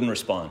 He wouldn't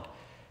respond.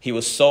 He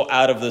was so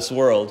out of this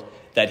world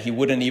that he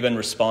wouldn't even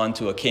respond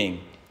to a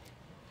king.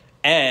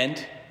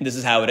 And this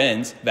is how it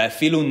ends,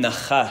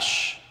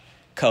 Nachash,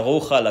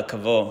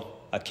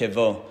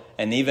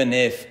 and even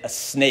if a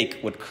snake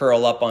would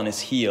curl up on his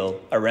heel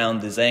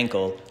around his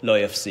ankle, lo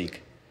yafsik.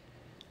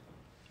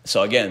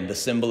 So again, the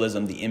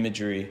symbolism, the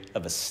imagery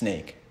of a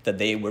snake, that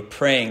they were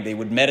praying, they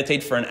would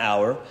meditate for an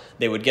hour,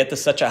 they would get to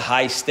such a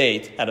high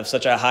state, out of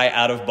such a high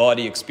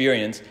out-of-body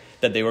experience,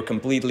 that they were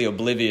completely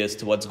oblivious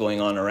to what's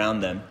going on around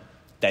them,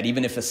 that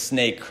even if a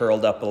snake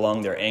curled up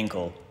along their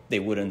ankle, they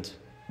wouldn't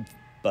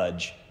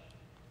budge.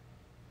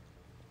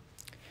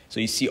 So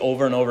you see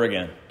over and over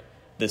again,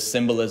 this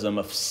symbolism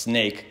of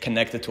snake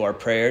connected to our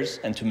prayers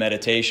and to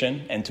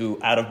meditation and to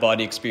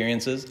out-of-body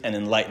experiences and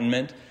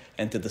enlightenment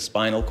and to the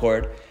spinal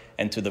cord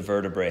and to the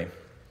vertebrae.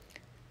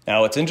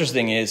 Now, what's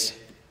interesting is,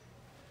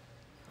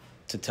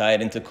 to tie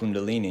it into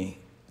Kundalini,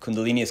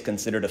 Kundalini is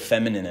considered a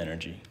feminine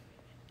energy.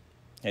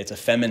 It's a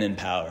feminine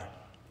power.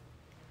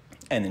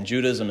 And in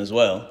Judaism as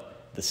well,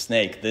 this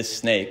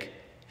snake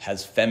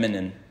has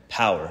feminine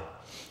power,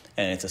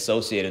 and it's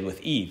associated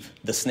with Eve.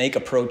 The snake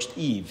approached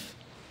Eve.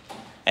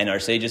 And our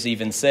sages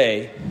even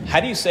say, how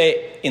do you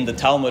say in the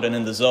Talmud and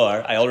in the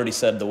Zohar, I already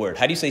said the word,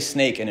 how do you say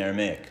snake in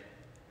Aramaic?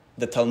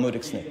 The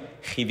Talmudic snake.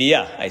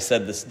 Chiviyah, I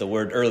said the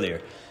word earlier.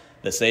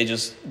 The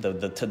sages,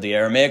 the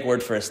Aramaic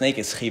word for a snake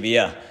is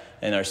chiviyah.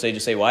 And our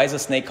sages say, why is a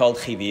snake called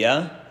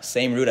chiviyah?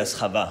 Same root as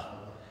Chava.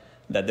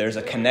 That there's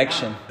a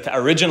connection.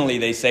 Originally,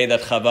 they say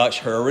that Chava,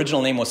 her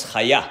original name was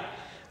Chaya,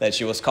 that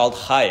she was called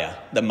Chaya,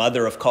 the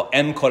mother of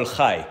Em Kol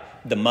Chai,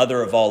 the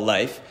mother of all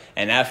life.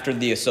 And after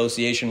the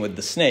association with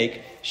the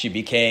snake, she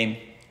became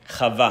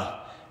Chava,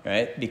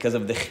 right? Because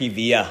of the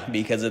chiviyah,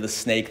 because of the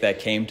snake that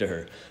came to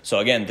her. So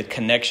again, the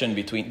connection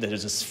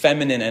there's this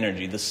feminine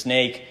energy, the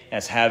snake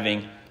as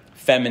having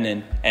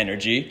feminine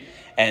energy.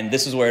 And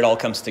this is where it all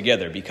comes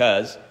together,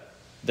 because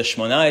the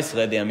Shmona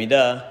Esrei, the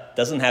Amidah,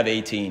 doesn't have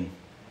 18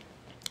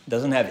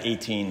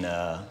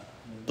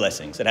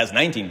 blessings. It has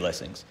 19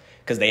 blessings,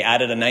 because they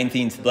added a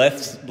 19th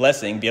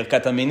blessing,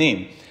 Birkat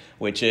Aminim,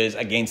 which is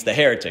against the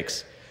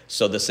heretics.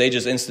 So the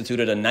sages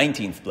instituted a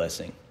 19th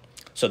blessing.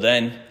 So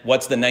then,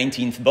 what's the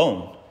 19th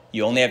bone?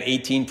 You only have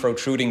 18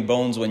 protruding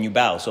bones when you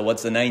bow. So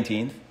what's the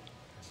 19th?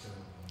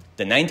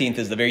 The 19th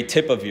is the very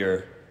tip of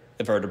your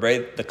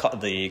vertebrae,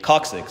 the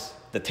coccyx,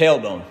 the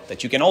tailbone,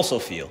 that you can also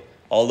feel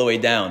all the way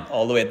down,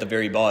 all the way at the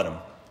very bottom.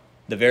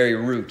 The very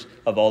root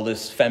of all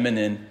this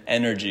feminine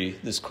energy,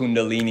 this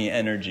Kundalini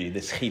energy,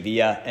 this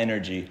chiviyah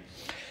energy.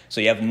 So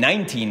you have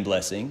 19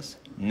 blessings,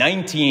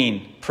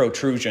 19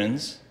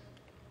 protrusions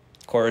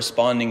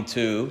corresponding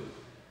to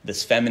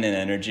this feminine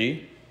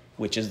energy,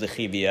 which is the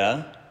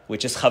chiviyah,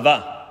 which is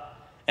Chava.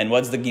 And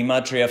what's the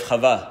gematria of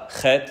Chava?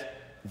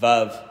 Chet,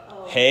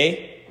 Vav,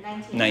 He,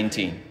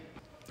 19.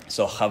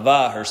 So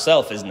Chava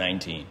herself is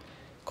 19,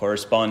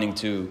 corresponding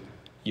to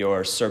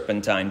your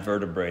serpentine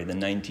vertebrae, the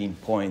 19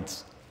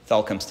 points. It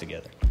all comes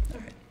together. All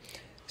right.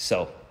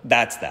 So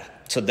that's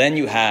that. So then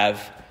you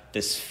have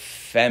this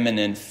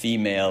feminine,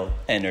 female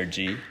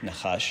energy,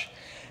 Nachash.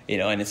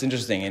 And it's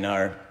interesting,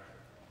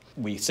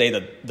 we say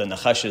that the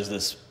Nachash is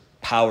this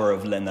power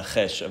of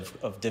lenachesh,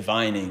 of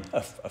divining,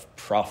 of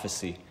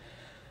prophecy.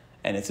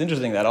 And it's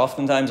interesting that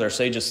oftentimes our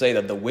sages say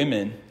that the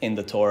women in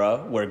the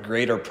Torah were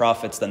greater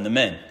prophets than the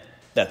men.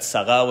 That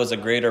Sarah was a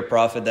greater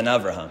prophet than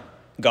Abraham.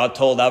 God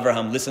told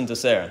Abraham, listen to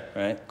Sarah,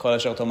 right?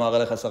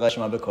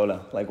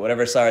 Like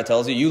whatever Sarah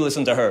tells you, you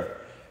listen to her.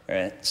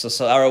 Right? So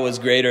Sarah was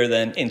greater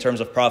than, in terms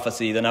of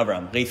prophecy, than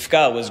Abraham.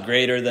 Rivka was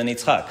greater than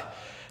Yitzchak.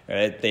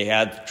 Right? They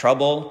had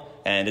trouble,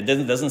 and it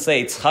doesn't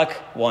say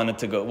Yitzchak wanted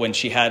to go, when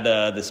she had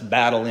this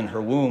battle in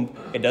her womb,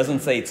 it doesn't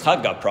say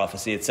Yitzchak got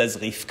prophecy, it says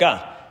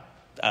Rivka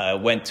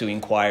went to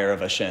inquire of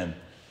Hashem.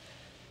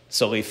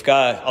 So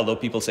Rivka, although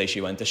people say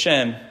she went to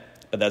Shem,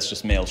 but that's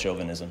just male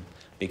chauvinism,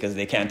 because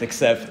they can't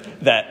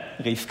accept that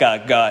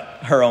Rivka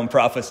got her own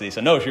prophecy.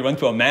 So no, she went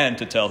to a man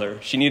to tell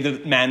her. She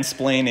needed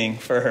mansplaining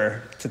for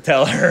her to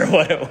tell her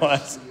what it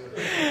was.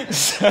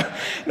 So,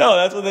 no,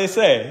 that's what they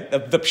say.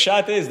 The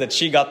pshat is that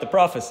she got the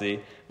prophecy,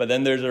 but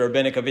then there's a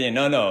rabbinic opinion.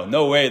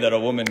 No way that a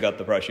woman got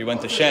the prophecy. She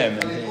went to Shem.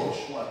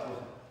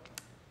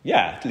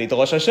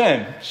 Lidrosh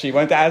Hashem. She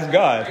went to ask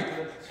God.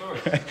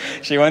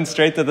 She went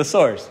straight to the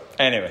source.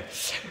 Anyway,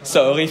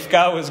 so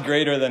Rivka was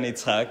greater than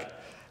Yitzchak.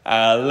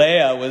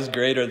 Leah was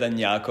greater than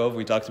Yaakov.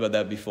 We talked about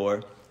that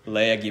before.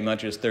 Leah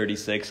Gematria is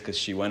 36 because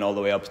she went all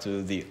the way up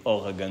to the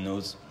Or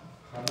HaGanuz.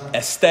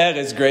 Esther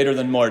is greater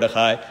than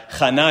Mordechai.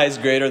 Hannah is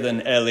greater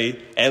than Eli.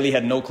 Eli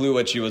had no clue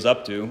what she was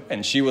up to,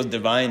 and she was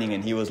divining,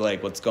 and he was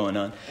like, what's going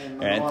on?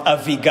 And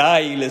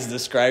Avigail is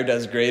described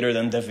as greater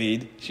than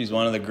David. She's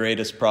one of the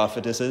greatest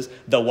prophetesses.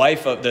 The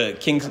wife of the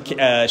king,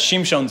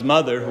 Shimshon's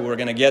mother, who we're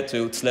going to get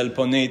to,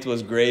 Tzlelponit,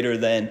 was greater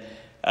than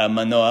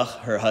Manoach,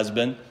 her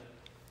husband.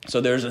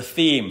 So there's a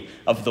theme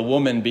of the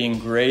woman being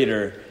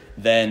greater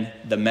than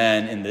the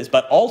man in this.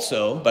 But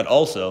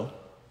also,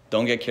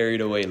 don't get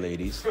carried away,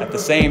 ladies. At the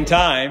same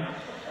time,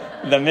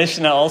 the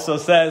Mishnah also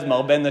says,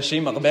 Marben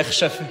Nashim, Marbech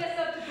Shafim.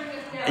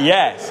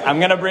 Yes, I'm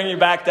going to bring you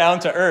back down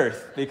to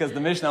earth, because the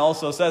Mishnah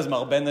also says,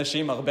 Marben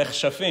Nashim, Marbech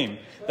Shafim,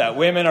 that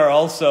women are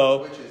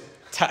also,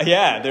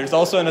 there's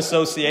also an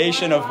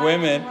association of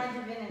women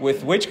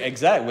with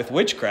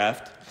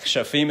witchcraft.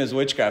 Shafim is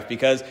witchcraft,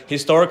 because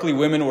historically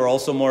women were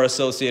also more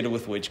associated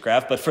with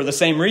witchcraft, but for the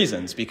same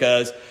reasons,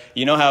 because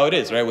you know how it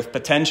is, right? With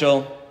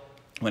potential,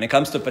 when it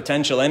comes to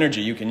potential energy,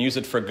 you can use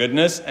it for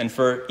goodness and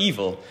for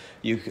evil.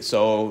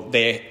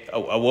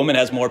 A woman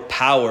has more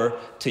power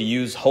to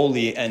use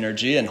holy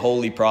energy and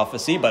holy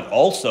prophecy, but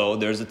also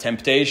there's a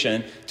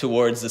temptation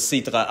towards the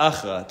sitra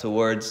achra,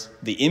 towards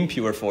the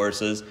impure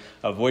forces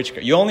of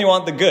witchcraft. You only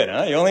want the good,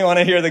 huh? You only want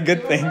to hear the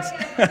good things.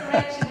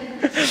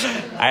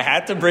 I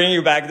had to bring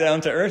you back down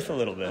to earth a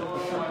little bit.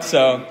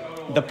 So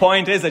the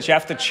point is that you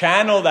have to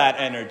channel that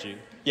energy.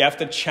 You have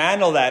to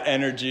channel that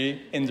energy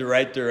in the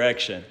right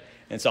direction.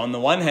 And so on the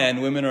one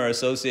hand, women are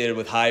associated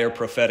with higher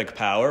prophetic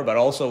power, but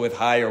also with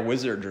higher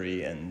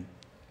wizardry and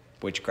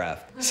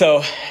witchcraft.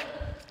 So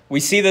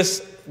we see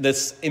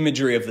this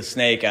imagery of the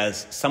snake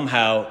as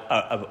somehow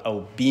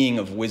a being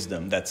of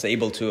wisdom that's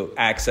able to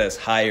access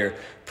higher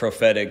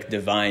prophetic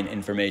divine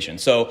information.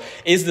 So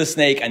is the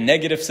snake a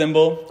negative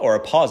symbol or a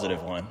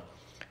positive one?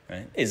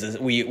 Right?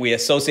 We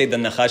associate the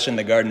Nachash in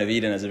the Garden of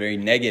Eden as a very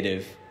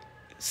negative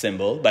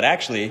symbol, but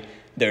actually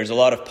there's a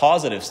lot of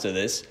positives to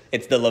this.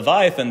 It's the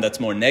Leviathan that's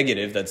more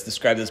negative, that's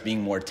described as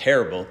being more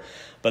terrible,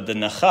 but the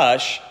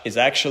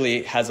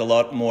Nachash has a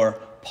lot more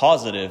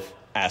positive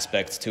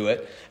aspects to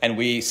it, and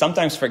we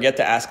sometimes forget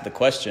to ask the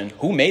question,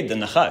 who made the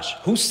Nachash?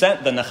 Who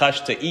sent the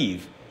Nachash to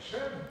Eve?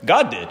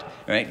 God did,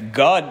 right?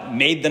 God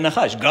made the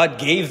Nachash. God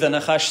gave the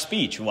Nachash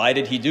speech. Why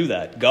did he do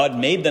that? God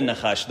made the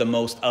Nachash the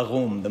most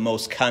arum, the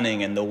most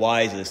cunning, and the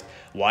wisest.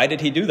 Why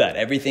did he do that?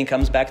 Everything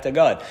comes back to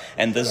God.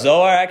 And the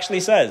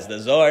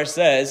Zohar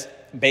says,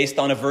 based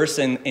on a verse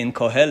in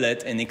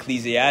Kohelet, in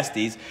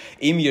Ecclesiastes,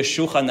 Im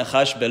yeshucha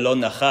nachash belo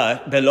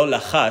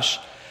lachash.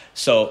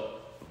 So,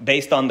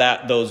 based on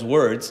those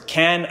words,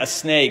 can a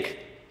snake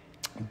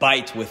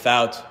bite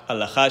without a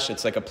lachash?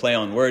 It's like a play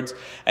on words.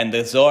 And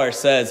the Zohar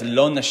says,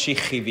 Lo nashich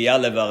chivia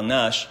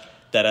levarnash,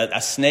 that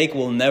a snake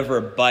will never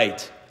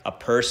bite a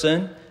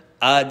person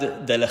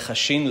ad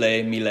delechashin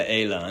le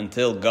milaela,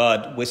 until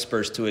God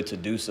whispers to it to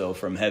do so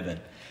from heaven.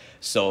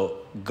 So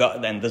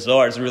God, and the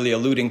Zohar is really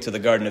alluding to the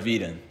Garden of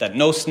Eden, that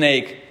no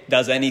snake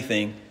does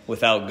anything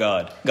without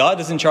God. God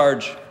is in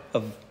charge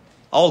of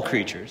all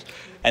creatures.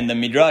 And the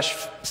Midrash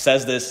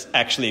says this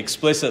actually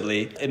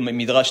explicitly. In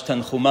Midrash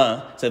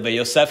Tanchuma, it says,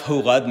 Yosef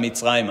hurad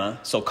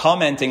mitzrayma. So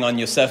commenting on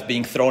Yosef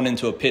being thrown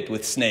into a pit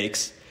with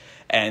snakes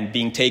and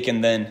being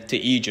taken then to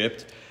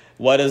Egypt,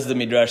 What does the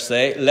Midrash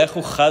say?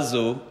 Lechu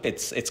chazu,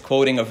 it's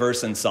quoting a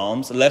verse in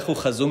Psalms. Lechu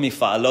chazu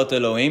mifa'alot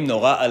Elohim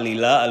nora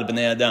alila al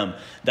bnei adam.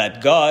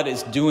 That God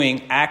is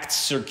doing acts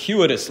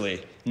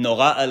circuitously.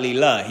 Nora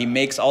alila. He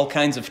makes all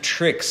kinds of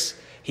tricks.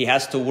 He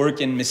has to work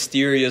in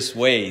mysterious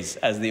ways,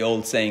 as the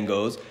old saying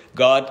goes.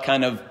 God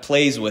kind of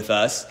plays with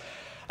us.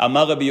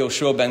 Amar Rabbi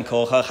Yoshua ben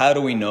Korach, how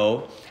do we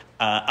know?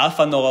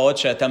 Afa noraot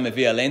she'ata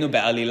mevi aleinu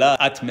be'alila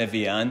at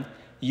mevian.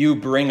 You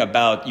bring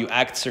about, you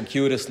act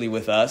circuitously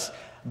with us.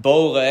 When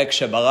God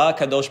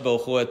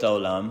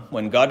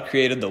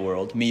created the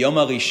world, He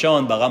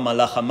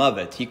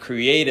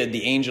created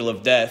the angel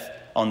of death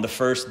on the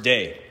first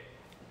day.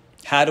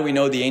 How do we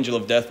know the angel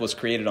of death was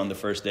created on the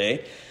first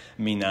day?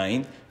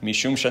 Because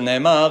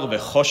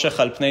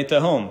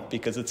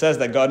it says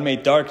that God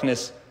made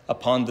darkness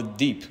upon the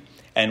deep.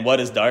 And what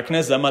is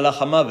darkness?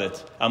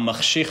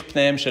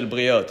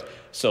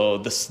 So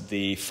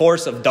the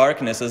force of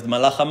darkness is the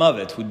Malach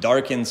HaMavet, who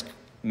darkens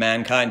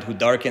mankind, who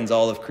darkens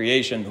all of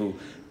creation, who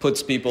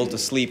puts people to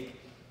sleep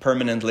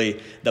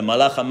permanently. The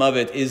Malach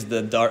HaMavet is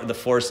the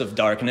force of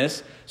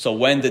darkness. So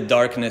when did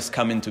darkness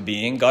come into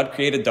being? God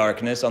created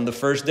darkness on the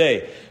first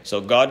day.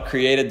 So God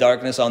created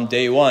darkness on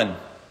day one.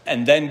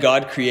 And then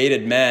God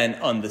created man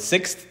on the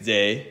sixth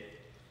day.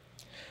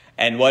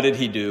 And what did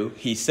He do?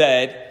 He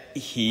said,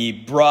 He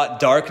brought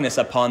darkness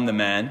upon the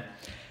man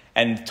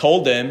and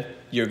told him,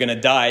 you're going to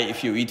die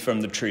if you eat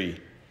from the tree.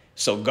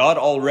 So God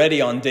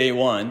already on day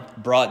one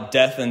brought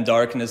death and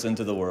darkness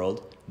into the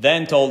world,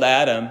 then told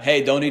Adam,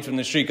 hey, don't eat from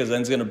the tree because then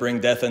it's going to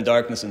bring death and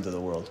darkness into the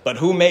world. But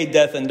who made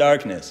death and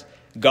darkness?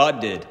 God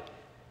did.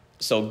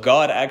 So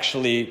God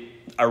actually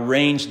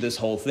arranged this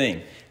whole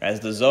thing.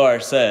 As the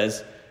Zohar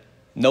says,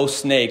 no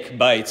snake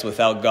bites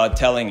without God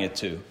telling it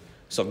to.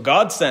 So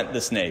God sent the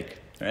snake.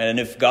 Right? And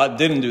if God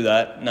didn't do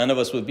that, none of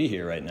us would be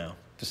here right now.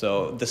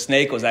 So the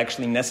snake was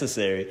actually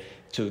necessary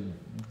to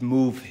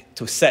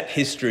set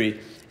history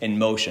in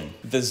motion.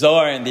 The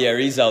Zohar and the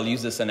Arizal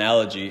use this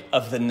analogy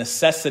of the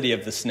necessity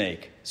of the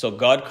snake. So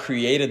God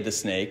created the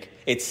snake.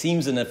 It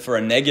seems for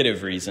a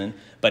negative reason,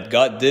 but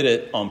God did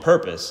it on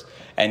purpose.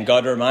 And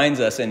God reminds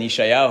us in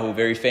Yeshayahu,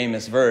 very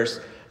famous verse,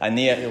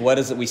 what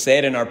is it? We say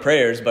it in our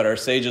prayers, but our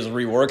sages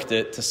reworked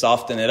it to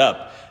soften it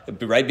up.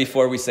 Right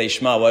before we say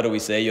Shema, what do we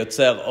say?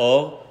 Yotzer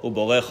or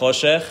uboreh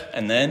choshech,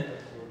 and then?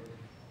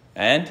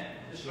 And?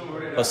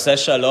 Oseh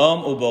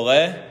shalom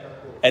uboreh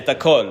et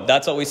hakol.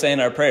 That's what we say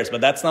in our prayers,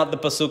 but that's not the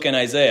pasuk in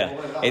Isaiah.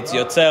 It's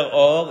Yotzer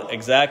or,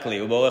 exactly.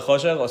 Uboreh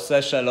choshech,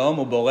 oseh shalom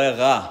uboreh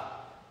ra.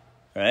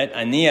 Right?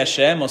 Ani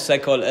Hashem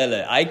oseh kol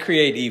ele. I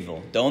create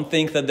evil. Don't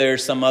think that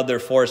there's some other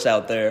force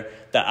out there,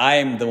 that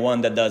I'm the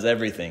one that does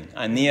everything.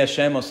 Ani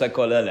Hashem oseh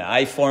kol ele.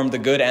 I form the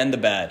good and the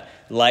bad,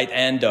 light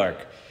and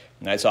dark.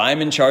 Right? So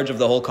I'm in charge of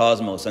the whole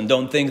cosmos, and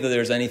don't think that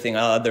there's anything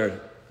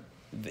other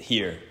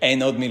here.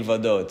 Ein od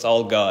milvado. It's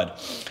all God.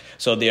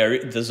 So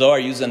the Zohar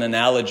uses an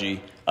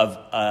analogy of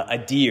a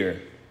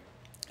deer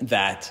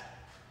that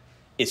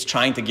is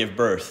trying to give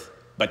birth,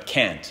 but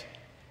can't.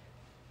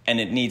 And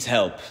it needs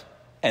help.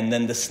 And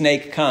then the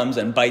snake comes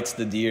and bites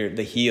the deer,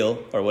 the heel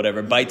or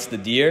whatever, bites the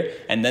deer.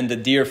 And then the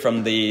deer,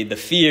 from the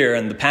fear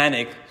and the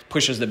panic,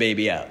 pushes the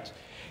baby out.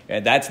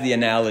 That's the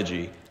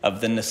analogy of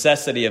the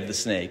necessity of the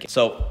snake.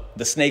 So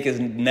the snake is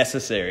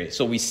necessary.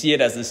 So we see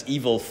it as this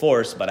evil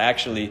force, but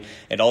actually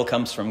it all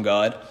comes from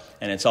God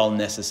and it's all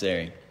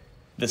necessary.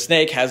 The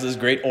snake has this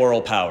great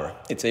oral power.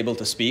 It's able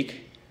to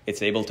speak.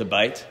 It's able to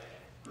bite.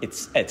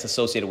 It's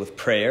associated with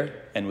prayer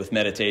and with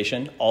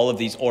meditation. All of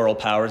these oral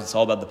powers, it's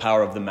all about the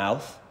power of the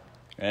mouth.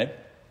 Right?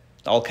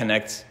 It all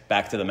connects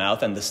back to the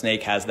mouth, and the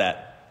snake has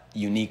that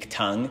unique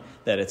tongue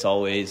that it's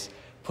always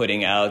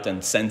putting out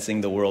and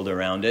sensing the world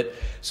around it.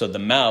 So the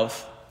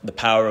mouth, the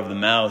power of the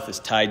mouth, is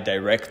tied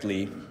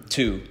directly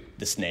to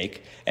the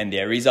snake. And the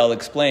Arizal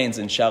explains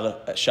in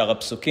Shara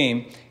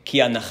Psukim, Ki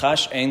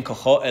Nachash ein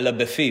kocho ela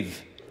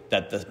befiv,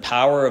 that the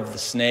power of the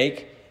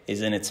snake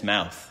is in its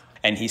mouth.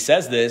 And he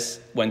says this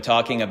when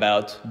talking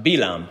about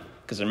Bilam.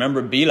 Because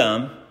remember,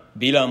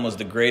 Bilam was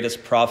the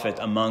greatest prophet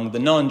among the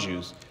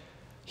non-Jews.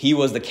 He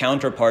was the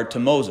counterpart to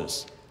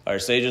Moses. Our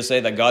sages say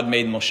that God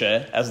made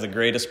Moshe as the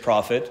greatest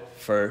prophet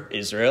for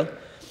Israel.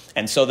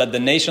 And so that the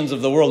nations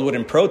of the world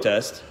wouldn't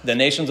protest, the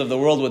nations of the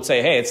world would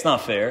say, hey, it's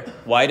not fair.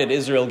 Why did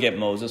Israel get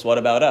Moses? What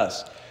about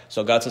us?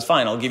 So God says,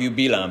 fine, I'll give you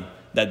Bilam.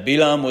 That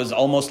Bilam was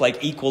almost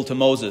like equal to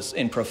Moses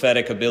in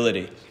prophetic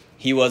ability.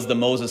 He was the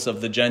Moses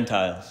of the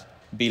Gentiles,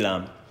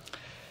 Bilam.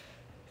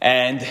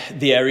 And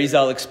the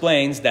Arizal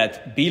explains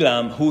that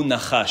Bilam, hu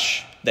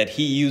Nachash, that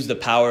he used the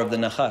power of the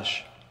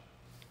Nachash.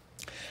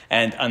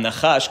 And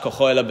Nachash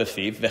kocho ela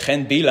befiv,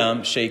 v'chen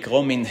Bilam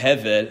sheikro min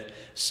hevel.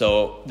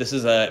 So this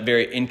is a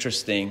very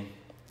interesting.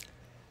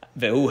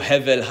 Vehu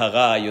hevel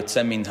hara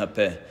yotze min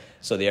hapeh.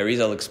 So the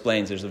Arizal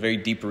explains there's a very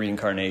deep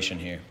reincarnation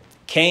here.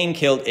 Cain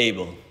killed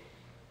Abel.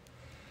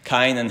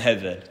 Cain and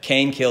Hevel.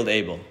 Cain killed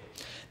Abel.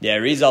 The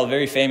Arizal,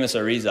 very famous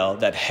Arizal,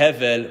 that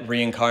Hevel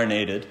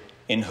reincarnated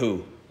in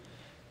who?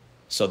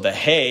 So the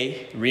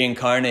He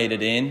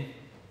reincarnated in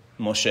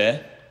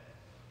Moshe,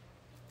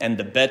 and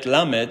the Bet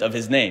Lamed of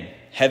his name.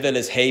 Hevel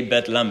is He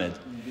Bet Lamed.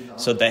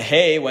 So the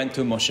Hey went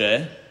to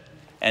Moshe,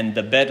 and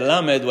the Bet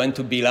Lamed went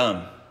to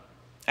Bilam.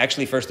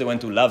 Actually, first it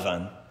went to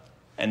Lavan,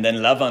 and then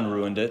Lavan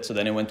ruined it, so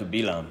then it went to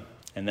Bilam.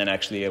 And then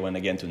actually it went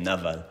again to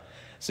Naval.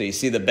 So you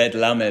see the Bet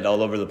Lamed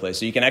all over the place.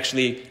 So you can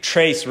actually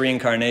trace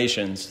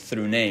reincarnations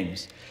through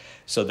names.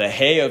 So the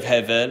Hey of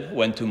Hevel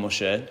went to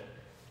Moshe.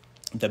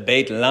 The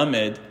Beit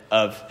Lamed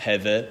of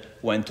Hevel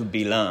went to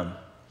Bilam.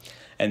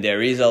 And the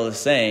Arizal is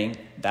saying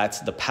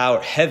that's the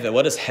power. Hevel,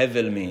 what does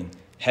Hevel mean?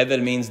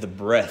 Hevel means the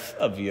breath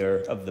of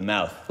the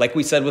mouth. Like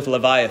we said with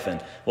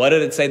Leviathan. What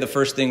did it say the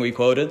first thing we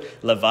quoted?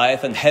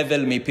 Leviathan,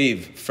 Hevel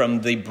mipiv.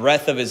 From the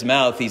breath of his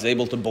mouth, he's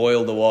able to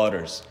boil the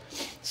waters.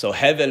 So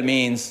Hevel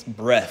means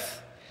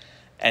breath.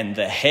 And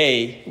the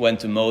Hey went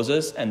to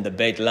Moses, and the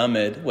Beit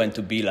Lamed went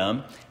to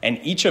Bilam. And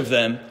each of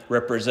them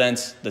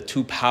represents the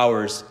two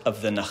powers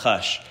of the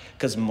Nachash.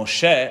 Because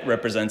Moshe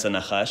represents a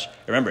Nachash.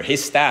 Remember,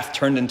 his staff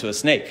turned into a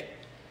snake.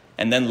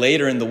 And then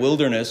later in the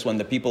wilderness, when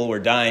the people were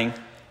dying,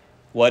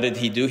 what did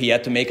he do? He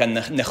had to make a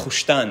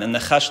nechushtan, a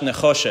nechash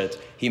nechoshet.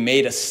 He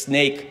made a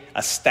snake,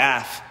 a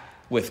staff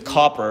with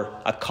copper,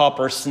 a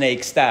copper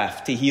snake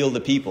staff to heal the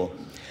people.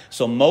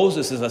 So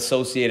Moses is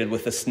associated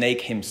with the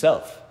snake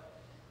himself.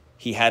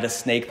 He had a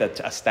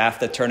staff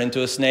that turned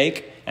into a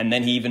snake, and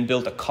then he even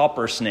built a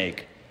copper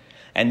snake.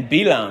 And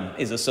Bilam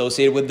is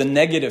associated with the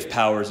negative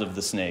powers of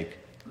the snake.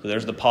 So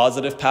there's the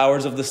positive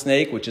powers of the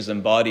snake, which is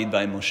embodied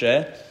by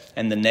Moshe,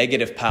 and the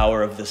negative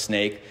power of the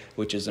snake,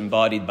 which is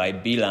embodied by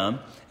Bilam.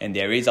 And the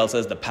Arizal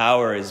says the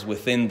power is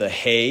within the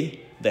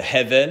Hey, the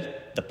Hevel.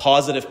 The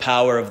positive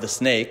power of the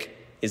snake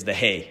is the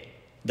Hey,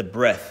 the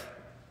breath.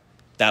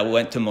 That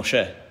went to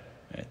Moshe.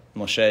 Right?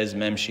 Moshe is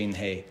Mem Shin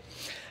Hey.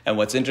 And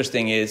what's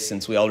interesting is,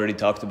 since we already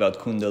talked about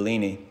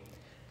Kundalini,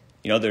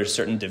 there's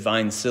certain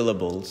divine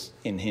syllables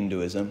in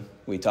Hinduism.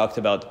 We talked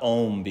about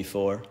Om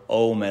before,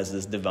 Om as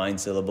this divine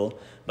syllable.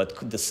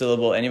 But the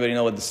syllable, anybody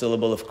know what the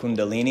syllable of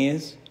Kundalini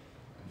is?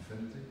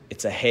 Infinity.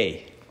 It's a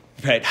Hey,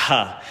 right?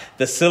 Ha.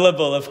 The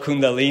syllable of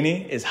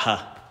Kundalini is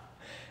Ha,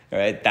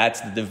 right?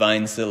 That's the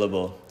divine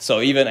syllable. So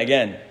even,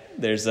 again,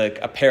 there's a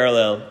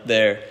parallel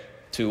there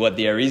to what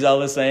the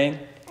Arizal is saying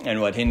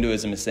and what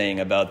Hinduism is saying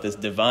about this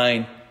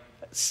divine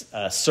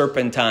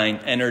serpentine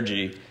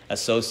energy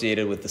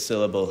associated with the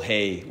syllable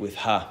Hey, with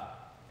Ha.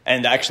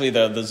 And actually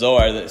the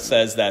Zohar that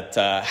says that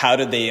how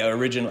did they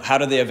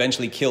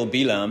eventually kill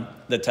Bilam?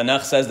 The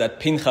Tanakh says that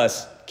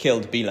Pinchas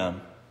killed Bilam.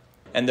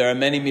 And there are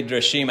many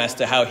midrashim as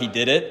to how he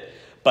did it,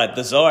 but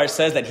the Zohar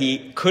says that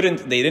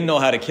they didn't know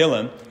how to kill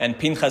him, and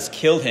Pinchas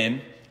killed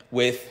him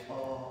with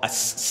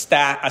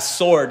a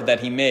sword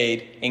that he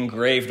made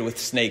engraved with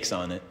snakes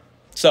on it.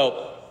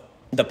 So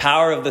the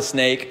power of the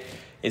snake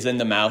is in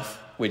the mouth,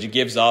 which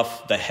gives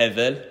off the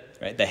Hevel,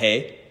 right, the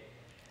Hey.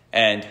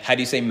 And how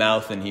do you say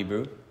mouth in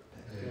Hebrew?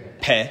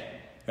 Peh,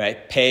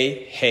 right?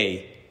 Peh,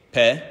 Hey.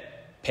 Peh,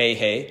 Peh,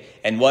 Hey.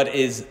 And what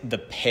is the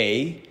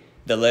Peh?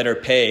 The letter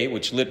Peh,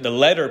 the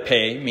letter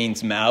Peh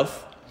means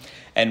mouth.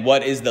 And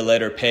what is the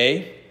letter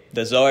Peh?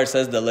 The Zohar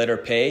says the letter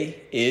Peh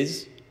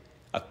is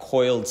a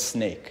coiled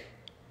snake.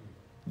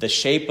 The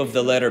shape of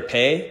the letter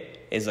Peh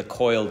is a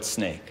coiled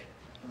snake.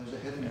 And there's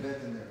a hidden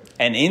bet in there.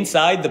 And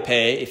inside the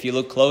Peh, if you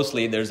look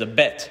closely, there's a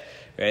bet.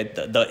 Right?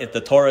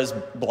 The Torah is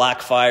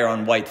black fire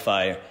on white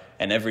fire,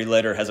 and every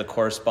letter has a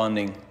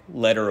corresponding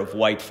letter of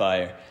white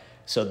fire.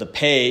 So the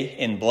Peh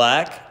in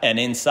black, and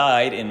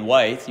inside in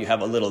white, you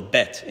have a little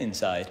bet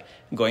inside.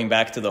 Going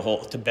back to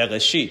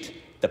Bereshit,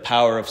 the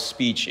power of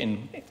speech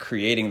in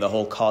creating the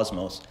whole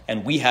cosmos.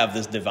 And we have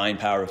this divine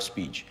power of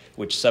speech,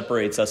 which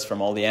separates us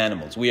from all the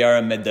animals. We are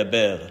a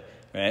medaber,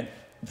 right?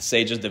 The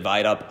sages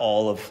divide up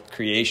all of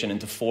creation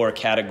into 4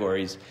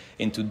 categories,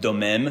 into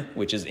domem,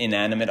 which is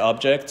inanimate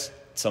objects,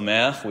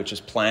 tzomeach, which is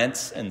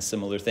plants and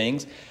similar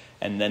things,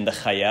 and then the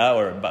chaya,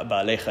 or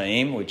ba'alei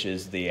chaim, which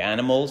is the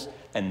animals,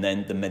 and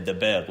then the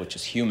medaber, which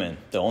is human,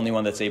 the only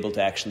one that's able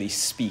to actually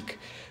speak.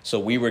 So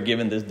we were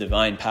given this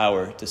divine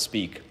power to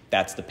speak.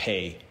 That's the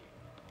Peh.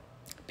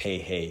 Peh,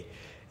 Hey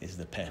is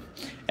the Peh.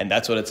 And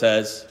that's what it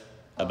says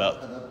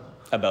about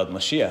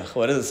Mashiach.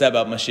 What does it say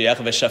about Mashiach?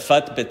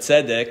 V'shafat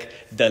betzedek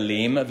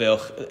dalim.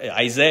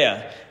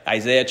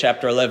 Isaiah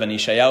chapter 11.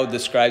 Yeshayahu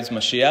describes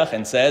Mashiach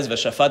and says,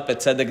 V'shafat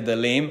betzedek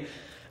dalim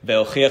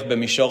ve'ochiach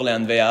b'mishor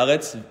le'anvei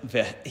haaretz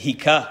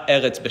ve'hika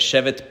eretz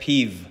b'shevet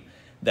piv.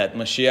 That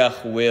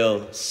Mashiach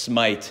will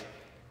smite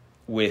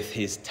with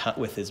his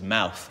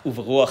mouth.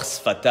 Uvruach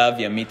sfatav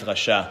yamit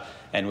rasha.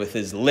 And with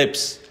his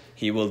lips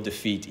he will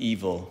defeat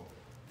evil.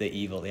 The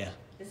evil, yeah.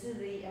 This is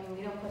we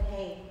don't put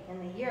Hey in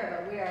the year,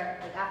 but we are,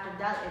 like after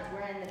Dalit,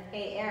 we're in the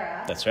Peh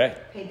era. That's right.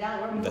 Peh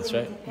Dalit, we're moving to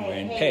Peh, we're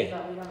in Hey, Peh.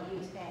 but we don't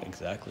use Peh.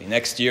 Exactly.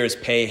 Next year is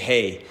Peh,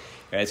 Hey.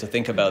 Right, so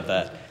think about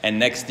that. And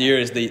next year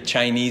is the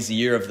Chinese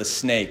year of the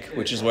snake,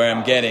 which is where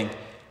I'm getting.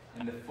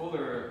 And the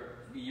fuller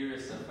year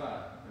is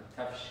Safa,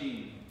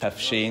 Tafshin.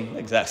 Tafshin,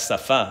 exact,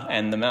 Safa,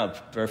 and the mouth.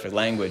 Perfect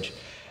language.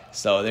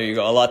 So there you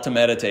go. A lot to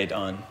meditate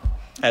on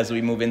as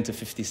we move into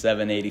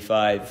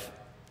 5785.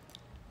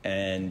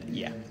 And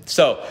yeah.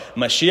 So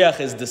Mashiach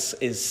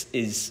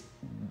is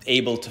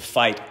able to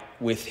fight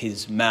with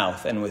his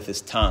mouth and with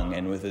his tongue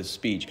and with his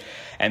speech.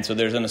 And so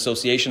there's an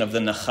association of the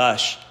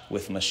Nachash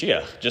with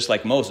Mashiach, just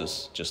like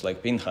Moses, just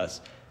like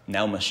Pinchas,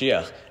 now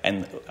Mashiach.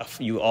 And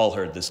you all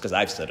heard this because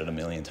I've said it a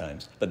million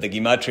times. But the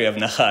Gematria of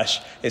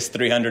Nachash is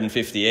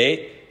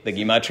 358. The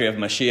Gematria of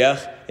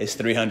Mashiach is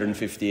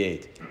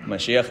 358.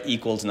 Mashiach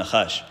equals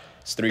Nachash.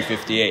 It's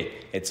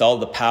 358. It's all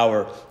the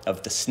power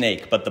of the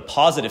snake. But the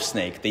positive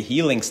snake, the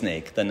healing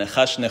snake, the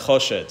Nachash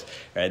Nechoshet,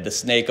 right? The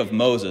snake of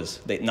Moses,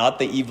 not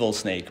the evil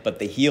snake, but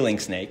the healing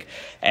snake.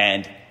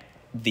 And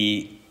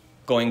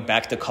going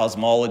back to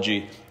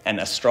cosmology and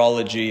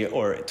astrology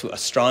or to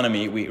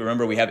astronomy,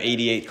 we have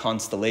 88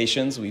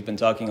 constellations. We've been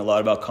talking a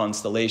lot about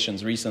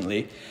constellations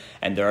recently.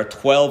 And there are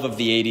 12 of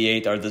the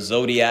 88 are the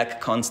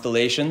zodiac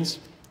constellations,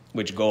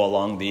 which go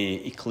along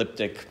the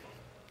ecliptic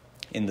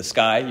in the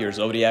sky, your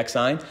zodiac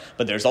sign.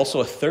 But there's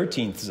also a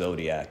 13th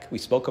zodiac. We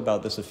spoke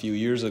about this a few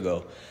years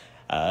ago.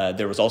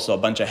 There was also a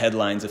bunch of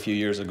headlines a few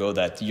years ago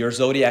that your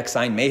zodiac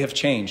sign may have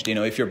changed.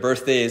 If your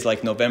birthday is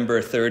like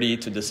November 30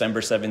 to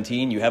December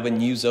 17, you have a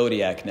new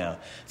zodiac now.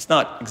 It's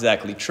not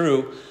exactly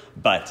true,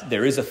 but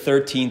there is a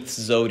 13th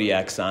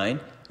zodiac sign.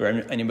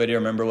 Anybody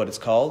remember what it's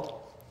called?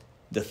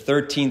 The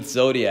 13th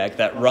zodiac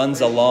that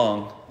runs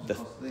along,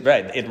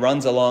 it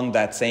runs along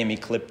that same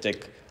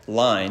ecliptic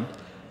line.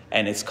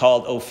 And it's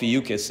called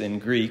Ophiuchus in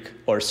Greek,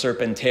 or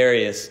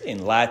Serpentarius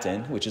in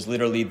Latin, which is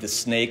literally the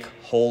snake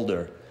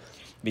holder.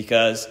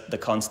 Because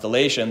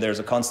there's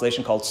a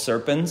constellation called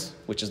Serpens,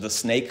 which is the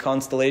snake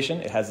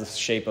constellation. It has the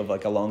shape of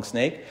like a long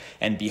snake.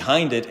 And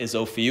behind it is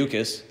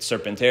Ophiuchus,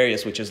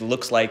 Serpentarius, which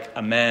looks like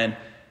a man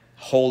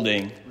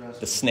holding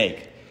the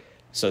snake.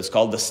 So it's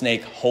called the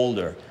snake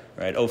holder,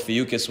 right?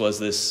 Ophiuchus was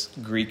this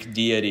Greek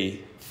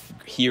deity,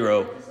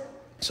 hero.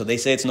 So they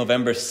say it's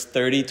November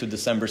 30 to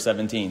December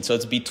 17. So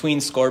it's between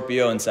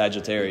Scorpio and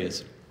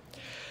Sagittarius.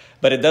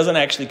 But it doesn't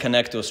actually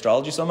connect to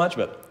astrology so much,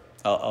 but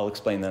I'll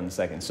explain that in a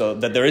second. So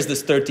that there is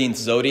this 13th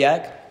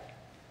zodiac,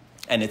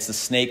 and it's the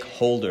snake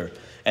holder.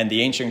 And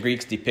the ancient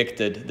Greeks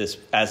depicted this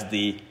as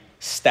the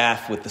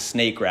staff with the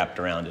snake wrapped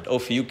around it.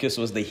 Ophiuchus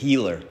was the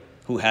healer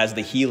who has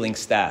the healing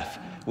staff,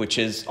 which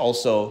is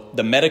also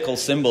the medical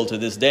symbol to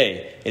this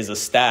day, is a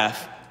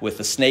staff with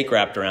a snake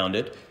wrapped around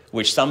it,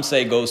 which some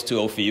say goes to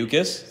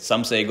Ophiuchus,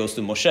 some say goes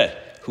to Moshe,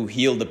 who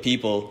healed the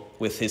people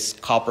with his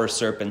copper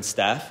serpent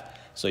staff.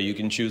 So you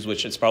can choose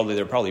which.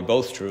 They're probably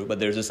both true, but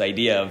there's this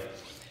idea of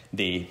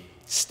the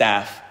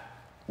staff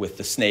with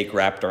the snake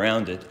wrapped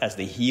around it as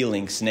the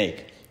healing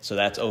snake. So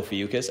that's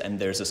Ophiuchus, and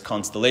there's this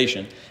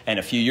constellation. And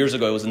a few years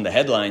ago it was in the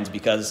headlines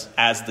because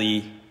as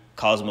the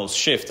cosmos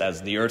shifts,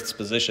 as the Earth's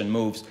position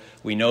moves,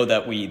 we know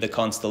that the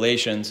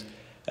constellations,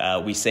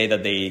 we say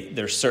that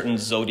there's certain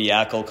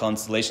zodiacal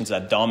constellations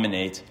that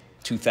dominate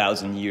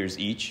 2,000 years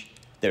each.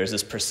 There's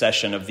this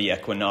precession of the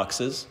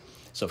equinoxes.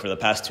 So for the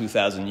past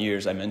 2,000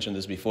 years, I mentioned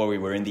this before, we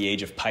were in the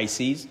age of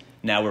Pisces.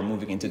 Now we're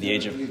moving into the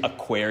age of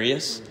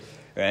Aquarius,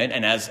 right?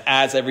 And as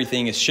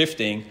everything is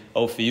shifting,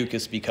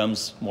 Ophiuchus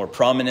becomes more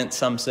prominent,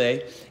 some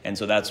say. And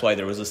so that's why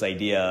there was this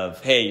idea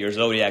of, hey, your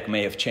zodiac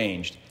may have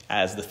changed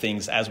as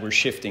we're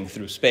shifting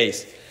through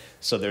space.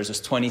 So there's this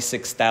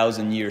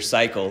 26,000 year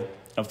cycle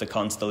of the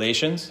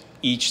constellations.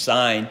 Each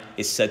sign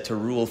is said to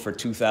rule for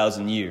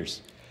 2,000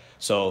 years.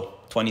 So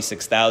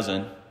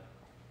 26,000,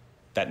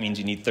 that means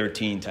you need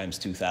 13 times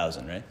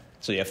 2,000, right?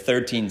 So you have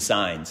 13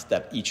 signs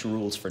that each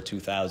rules for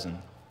 2,000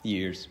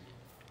 years.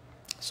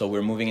 So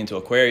we're moving into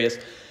Aquarius,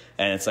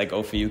 and it's like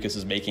Ophiuchus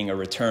is making a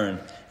return,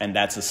 and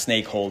that's a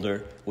snake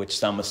holder, which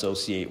some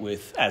associate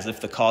with as if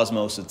the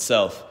cosmos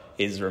itself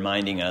is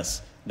reminding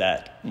us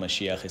that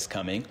Mashiach is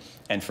coming.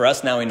 And for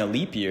us now in a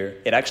leap year,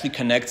 it actually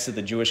connects to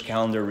the Jewish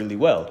calendar really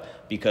well,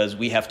 because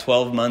we have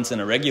 12 months in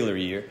a regular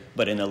year,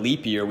 but in a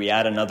leap year we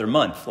add another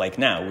month. Like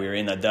now, we're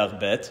in Adar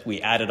Bet,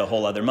 we added a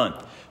whole other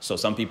month. So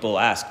some people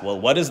ask, well,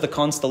 what is the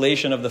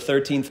constellation of the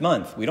 13th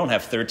month? We don't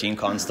have 13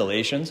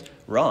 constellations.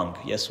 Wrong.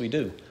 Yes, we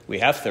do. We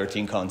have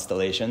 13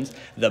 constellations.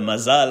 The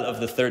mazal of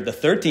the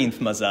 13th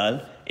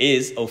mazal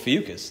is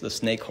Ophiuchus, the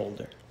snake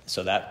holder.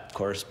 So that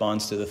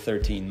corresponds to the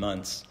 13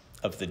 months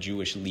of the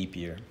Jewish leap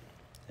year.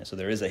 And so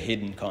there is a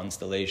hidden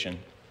constellation.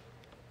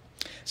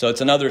 So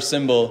it's another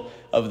symbol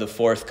of the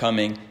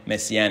forthcoming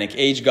Messianic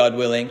age, God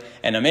willing.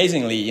 And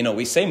amazingly,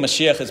 we say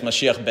Mashiach is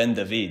Mashiach ben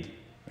David,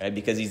 right?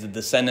 Because he's the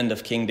descendant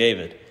of King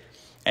David.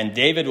 And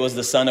David was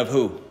the son of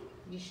who?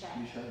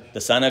 Yishai.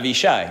 The son of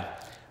Yishai.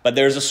 But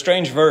there's a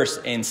strange verse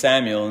in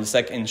Samuel, in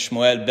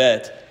Shmuel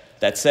Bet,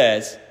 that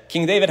says,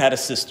 King David had a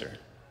sister.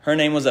 Her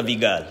name was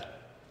Avigal.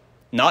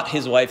 Not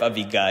his wife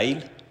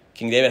Avigail.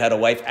 King David had a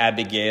wife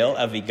Abigail,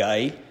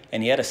 Avigail,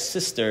 and he had a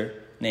sister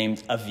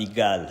named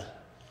Avigal.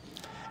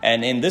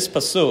 And in this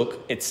pasuk,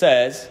 it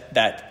says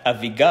that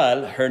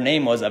Avigal, her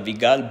name was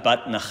Avigal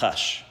bat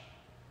Nachash.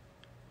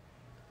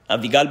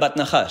 Avigal bat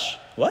Nachash.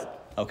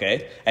 What?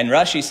 Okay. And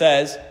Rashi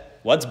says,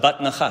 what's bat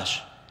Nachash?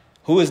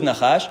 Who is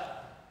Nachash?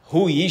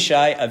 Hu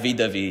Yishai Avi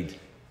David.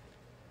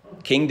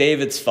 King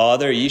David's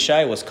father,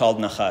 Yishai, was called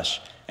Nachash.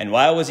 And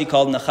why was he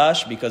called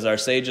Nachash? Because our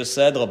sages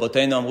said,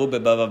 Raboteinu amru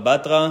bebava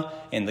batra,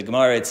 in the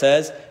Gemara it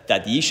says,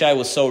 that Yishai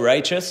was so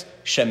righteous,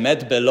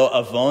 shemet belo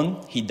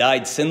avon, he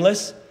died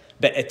sinless,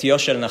 be'etio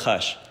shel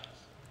Nachash.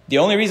 The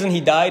only reason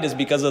he died is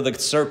because of the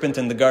serpent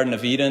in the Garden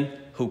of Eden,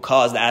 who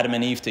caused Adam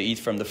and Eve to eat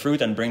from the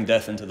fruit and bring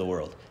death into the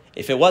world.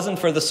 If it wasn't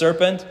for the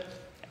serpent,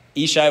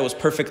 Yishai was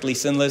perfectly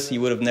sinless, he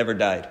would have never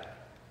died.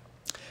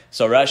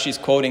 So Rashi's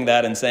quoting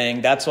that and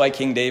saying, that's why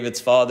King David's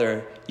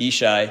father,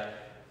 Yishai,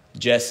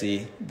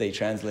 Jesse, they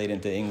translate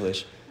into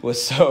English, was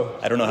so,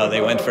 I don't know how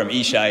they went from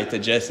Yishai to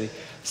Jesse.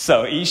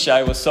 So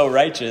Yishai was so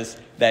righteous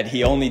that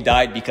he only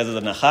died because of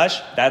the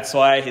Nachash. That's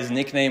why his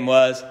nickname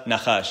was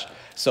Nachash.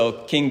 So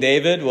King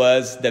David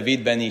was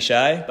David ben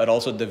Yishai, but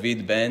also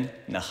David ben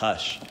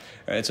Nachash.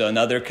 Right? So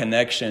another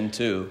connection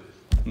to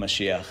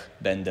Mashiach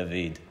ben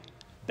David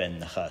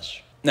ben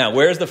Nachash. Now,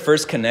 where's the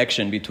first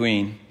connection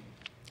between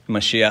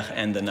Mashiach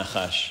and the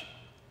Nachash?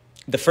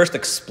 The first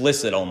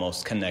explicit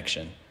almost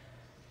connection,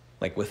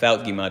 like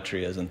without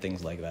gematrias and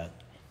things like that.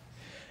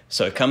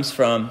 So it comes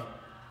from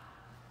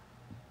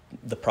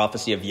the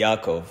prophecy of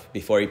Yaakov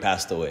before he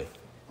passed away.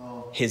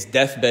 His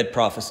deathbed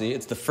prophecy,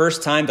 it's the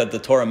first time that the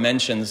Torah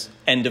mentions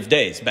end of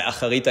days.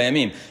 Be'acharit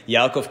hayamim.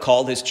 Yaakov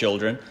called his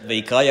children,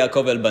 Ve'ikra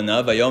Yaakov el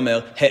banav,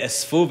 Vayomer,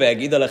 He'esfu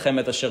ve'agida lechem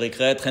et asher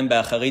yikra etchem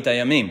be'acharit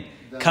hayamim.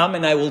 Come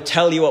and I will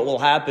tell you what will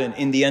happen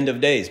in the end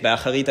of days.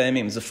 Be'acharit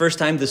hayamim. It's the first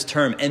time this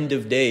term, end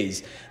of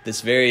days,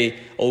 this very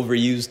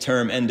overused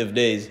term, end of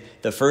days,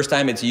 the first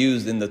time it's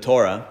used in the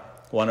Torah,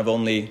 one of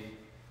only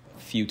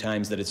few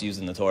times that it's used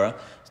in the Torah,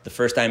 the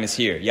first time is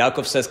here.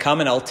 Yaakov says, come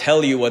and I'll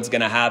tell you what's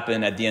going to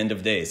happen at the end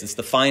of days. It's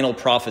the final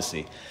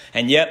prophecy.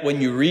 And yet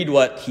when you read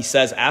what he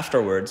says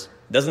afterwards,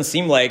 it doesn't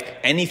seem like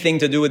anything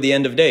to do with the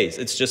end of days.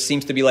 It just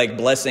seems to be like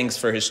blessings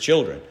for his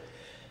children.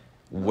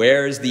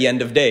 Where's the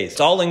end of days?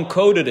 It's all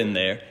encoded in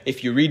there.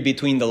 If you read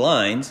between the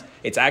lines,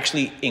 it's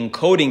actually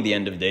encoding the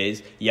end of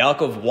days.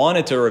 Yaakov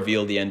wanted to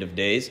reveal the end of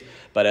days,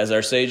 but as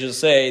our sages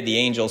say, the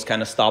angels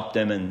kind of stopped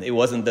him and it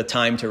wasn't the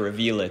time to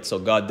reveal it. So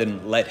God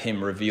didn't let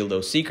him reveal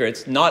those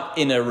secrets, not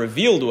in a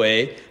revealed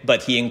way,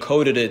 but he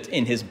encoded it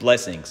in his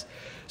blessings.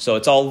 So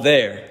it's all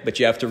there, but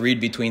you have to read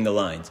between the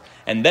lines.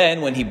 And then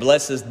when he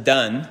blesses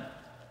Dan,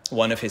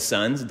 one of his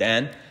sons,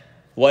 Dan,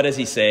 what does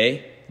he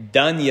say?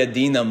 Dan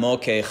yadina mo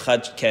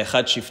ke'echad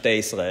shiftei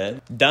Israel.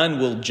 Dan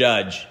will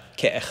judge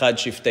ke'echad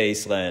shiftei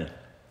Israel.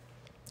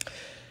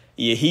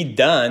 Yehi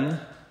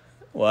Dan,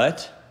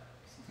 what?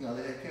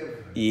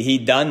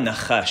 Yehi Dan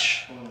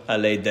Nachash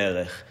alei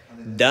derech.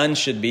 Dan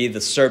should be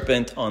the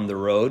serpent on the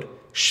road.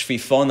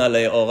 Shfifon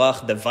alei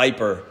orach, the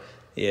viper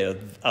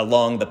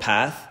along the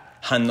path.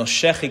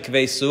 Hanoshech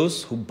ikvei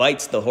sus, who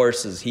bites the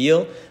horse's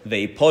heel.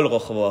 Ve'ipol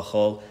rochvo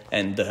achol,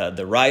 and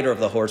the rider of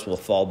the horse will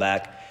fall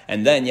back.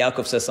 And then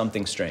Yaakov says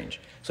something strange.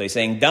 So he's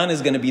saying Dan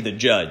is going to be the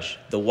judge,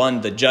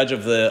 the judge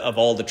of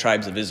all the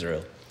tribes of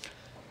Israel.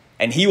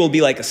 And he will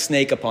be like a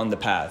snake upon the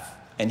path.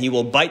 And he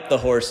will bite the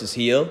horse's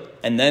heel.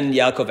 And then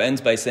Yaakov ends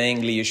by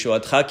saying, Li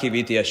Yeshuatcha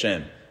kiviti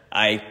Hashem.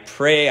 I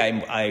pray,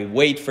 I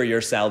wait for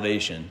your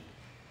salvation.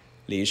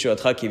 Li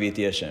Yeshuatcha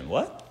kiviti Hashem.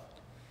 What?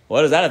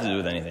 What does that have to do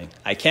with anything?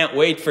 I can't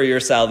wait for your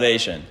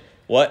salvation.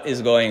 What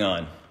is going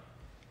on?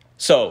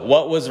 So,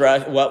 what was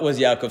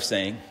Yaakov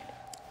saying?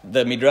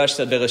 The Midrash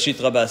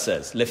Bereshit Rabbah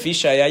says, Lefi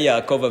shaya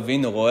Yaakov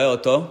Avinu roeh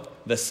oto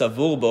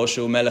v'savur bo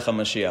shehu melech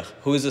HaMashiach.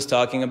 Who is this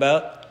talking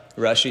about?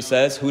 Rashi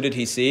says, who did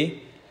he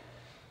see?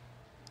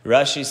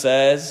 Rashi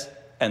says,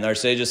 and our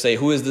sages say,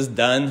 who is this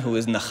Dan? Who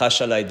is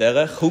Nachash alei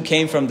derech? Who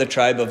came from the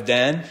tribe of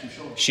Dan?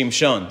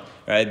 Shimshon.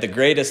 Right? The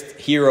greatest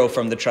hero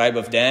from the tribe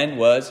of Dan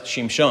was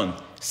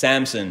Shimshon,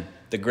 Samson,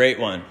 the great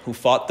one, who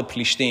fought the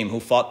Plishtim, who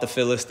fought the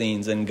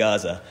Philistines in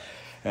Gaza.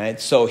 Right?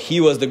 So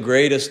he was the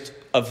greatest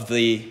of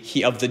the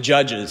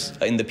judges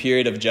in the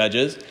period of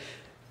Judges.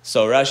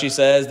 So Rashi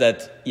says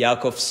that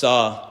Yaakov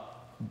saw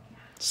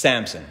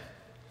Samson.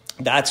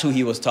 That's who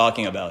he was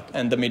talking about.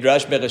 And the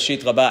Midrash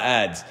Bereshit Rabbah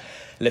adds,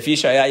 Lefi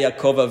shaya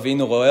Yaakov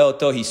Avinu roeh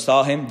oto, he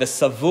saw him,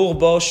 v'savur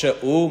bo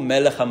she'u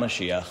melech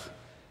HaMashiach.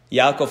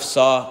 Yaakov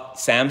saw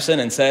Samson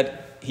and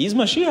said, he's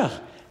Mashiach.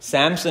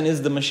 Samson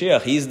is the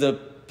Mashiach. He's the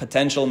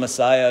potential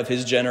Messiah of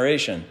his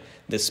generation.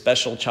 This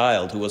special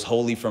child who was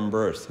holy from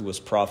birth, who was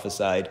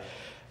prophesied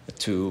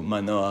to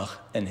Manoach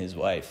and his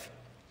wife.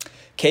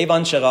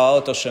 Kevan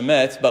shera'ot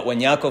shemet, but when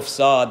Yaakov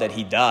saw that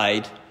he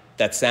died,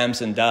 that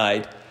Samson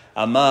died,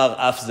 Amar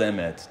af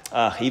zemet.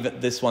 Even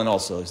this one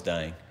also is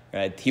dying.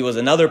 Right? He was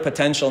another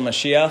potential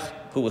Mashiach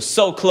who was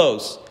so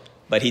close,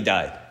 but he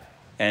died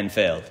and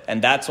failed.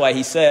 And that's why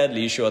he said,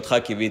 Li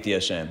Yeshuatcha kiviti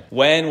Hashem.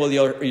 When will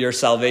your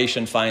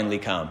salvation finally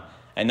come?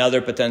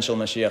 Another potential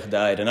Mashiach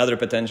died. Another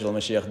potential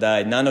Mashiach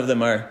died. None of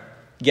them are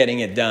getting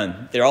it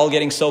done. They're all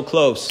getting so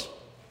close.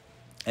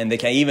 And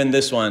even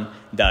this one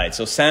died.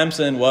 So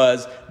Samson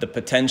was the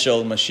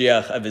potential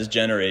Mashiach of his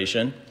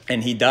generation.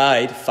 And he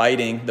died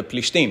fighting the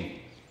Plishtim.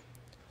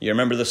 You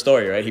remember the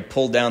story, right? He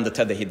pulled down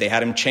they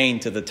had him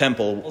chained to the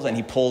temple. And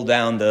he pulled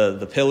down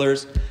the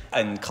pillars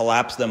and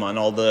collapsed them on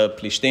all the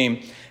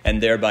Plishtim.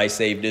 And thereby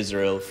saved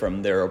Israel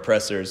from their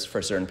oppressors for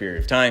a certain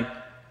period of time.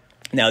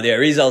 Now, the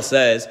Arizal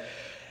says,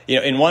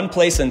 in one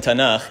place in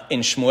Tanakh,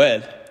 in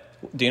Shmuel,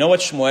 do you know what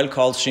Shmuel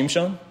calls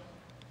Shimshon?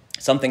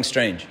 Something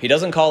strange. He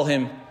doesn't call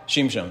him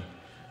Shimshon.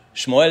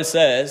 Shmuel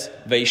says,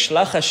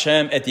 Veishlach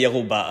Hashem et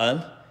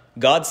Yeruba'al.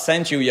 God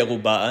sent you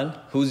Yeruba'al.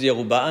 Who's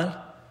Yeruba'al?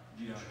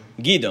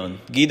 Gidon.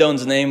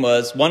 Gidon's name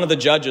was, one of the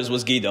judges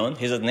was Gidon.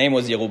 His name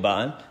was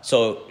Yeruba'al.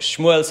 So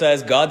Shmuel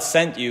says, God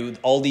sent you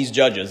all these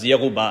judges.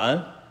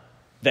 Yeruba'al,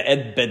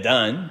 ve'et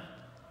Bedan,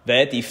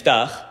 ve'et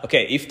Iftach.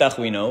 Okay, Iftach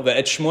we know.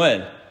 Ve'et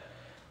Shmuel.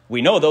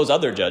 We know those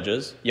other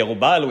judges.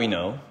 Yeruba'al we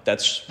know.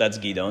 That's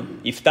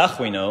Gidon. Iftach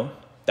we know.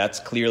 That's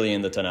clearly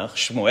in the Tanakh.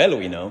 Shmuel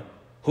we know.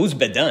 Who's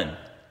Bedan?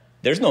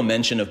 There's no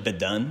mention of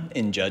Bedan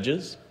in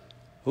Judges.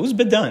 Who's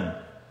Bedan?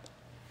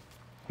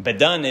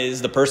 Bedan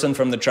is the person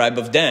from the tribe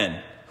of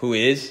Dan, who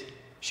is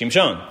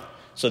Shimshon.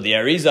 So the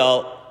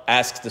Arizal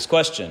asks this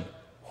question.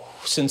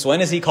 Since when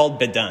is he called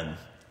Bedan?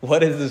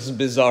 What is this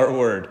bizarre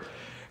word?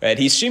 Right?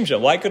 He's Shimshon.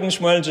 Why couldn't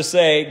Shmuel just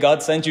say,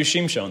 God sent you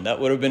Shimshon? That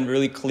would have been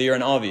really clear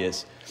and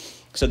obvious.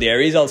 So the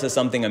Arizal says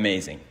something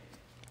amazing.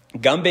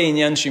 Gam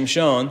be'inyan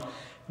Shimshon,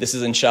 this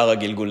is in Shara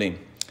Gilgulim.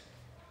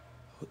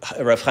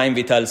 Rav Chaim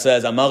Vital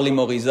says, Amar li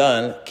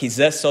Morizal, ki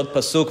zeh sod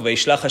pasuk,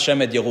 ve'ishlach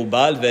Hashem et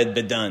Yerubal ve'et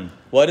Bedan.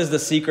 What is the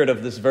secret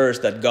of this verse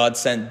that God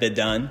sent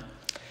Bedan?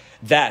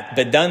 That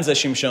Bedan's a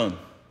Shimshon.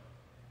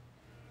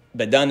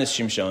 Bedan is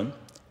Shimshon.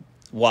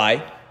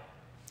 Why?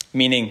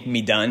 Meaning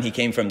Midan, he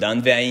came from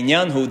Dan.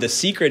 Ve'inyan hu, the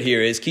secret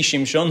here is, ki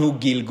Shimshon hu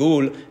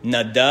Gilgul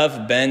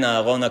Nadav ben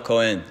Aaron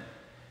HaKohen.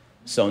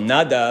 So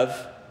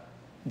Nadav,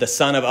 the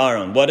son of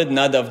Aaron. What did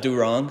Nadav do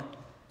wrong?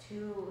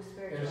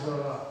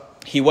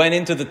 He went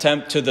into the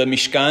to the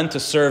Mishkan to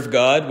serve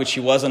God, which he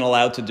wasn't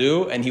allowed to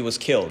do, and he was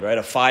killed, right?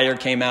 A fire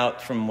came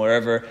out from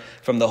wherever,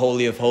 from the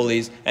Holy of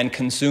Holies, and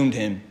consumed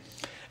him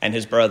and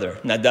his brother,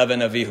 Nadav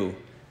and Avihu.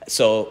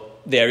 So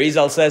the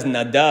Arizal says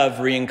Nadav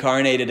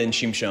reincarnated in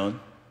Shimshon.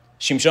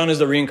 Shimshon is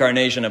the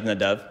reincarnation of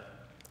Nadav.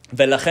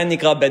 Velachen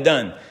nikra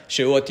Bedan,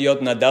 shehu otiyot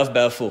Nadav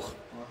be'afuch.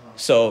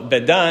 So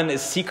Bedan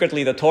is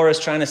secretly, the Torah is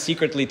trying to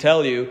secretly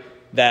tell you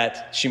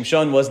that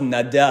Shimshon was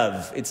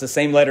Nadav. It's the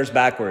same letters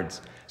backwards.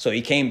 So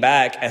he came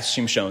back as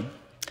Shimshon.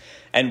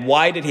 And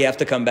why did he have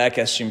to come back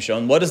as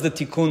Shimshon? What is the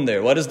tikkun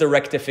there? What is the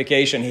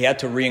rectification? He had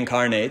to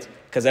reincarnate,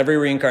 because every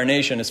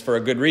reincarnation is for a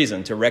good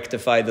reason, to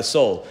rectify the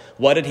soul.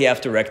 What did he have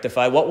to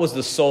rectify? What was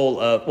the soul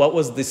of, what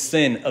was the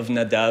sin of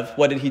Nadav?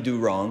 What did he do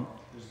wrong?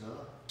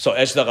 So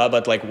Eshdara,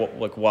 but like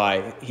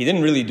why? He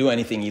didn't really do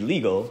anything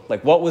illegal.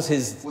 Like what was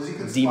his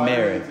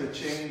demerit? To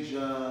change,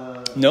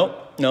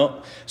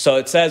 No. So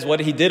it says what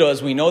he did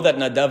was, we know that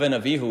Nadav and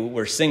Avihu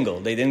were single.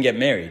 They didn't get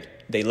married.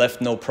 They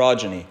left no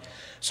progeny.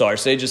 So our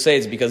sages say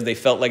it's because they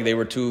felt like they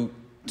were too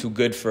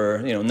good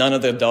for, none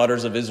of the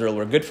daughters of Israel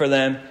were good for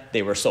them.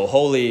 They were so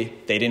holy,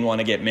 they didn't want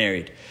to get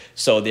married.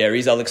 So the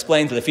Arizal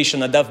explains, Lefisha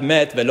Nadav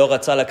met velo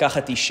ratza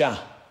lakachat isha.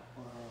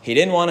 He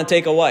didn't want to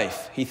take a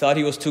wife. He thought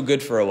he was too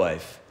good for a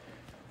wife.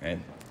 Right?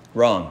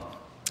 Wrong.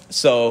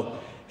 So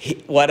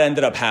what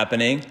ended up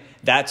happening?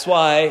 That's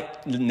why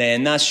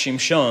Ne'enas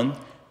Shimshon,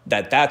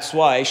 that's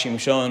why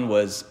Shimshon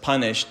was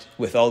punished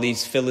with all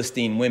these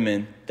Philistine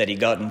women that he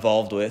got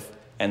involved with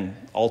and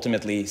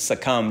ultimately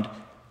succumbed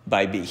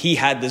by he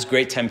had this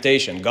great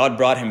temptation. God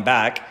brought him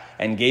back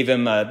and gave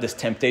him this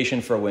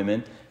temptation for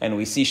women, and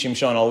we see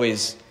Shimshon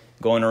always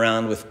going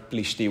around with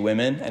Plishti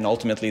women, and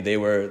ultimately they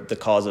were the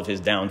cause of his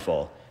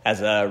downfall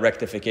as a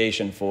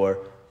rectification for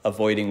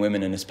avoiding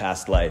women in his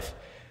past life.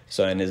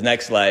 So in his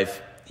next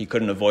life, he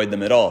couldn't avoid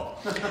them at all.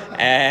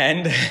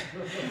 And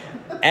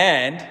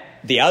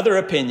the other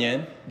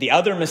opinion, the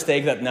other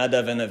mistake that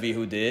Nadav and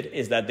Avihu did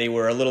is that they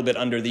were a little bit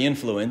under the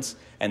influence,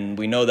 and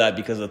we know that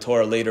because the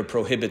Torah later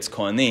prohibits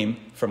Kohanim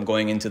from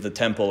going into the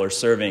temple or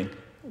serving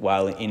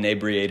while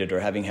inebriated or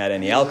having had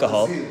any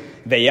alcohol.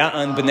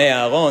 Ve'ya'an bnei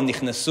Aaron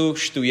nichnasu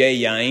shtuyei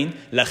yain,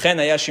 lachen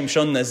haya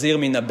Shimshon nazir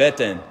min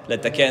habeten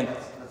letaken.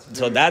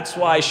 So that's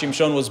why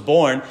Shimshon was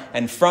born,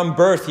 and from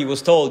birth he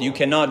was told, you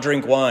cannot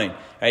drink wine.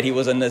 Right? He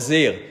was a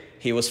nazir.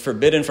 He was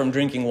forbidden from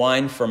drinking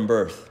wine from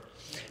birth.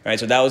 Right,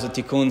 so that was a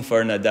tikkun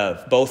for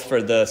Nadav, both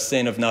for the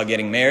sin of not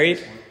getting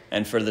married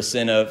and for the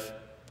sin of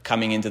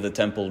coming into the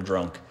temple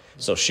drunk.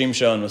 So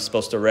Shimshon was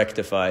supposed to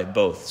rectify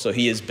both. So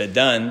he is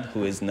Bedan,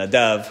 who is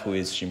Nadav, who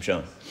is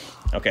Shimshon.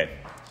 Okay,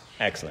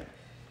 excellent.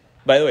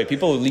 By the way,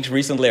 people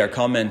recently are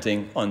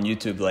commenting on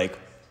YouTube like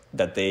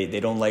that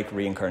they don't like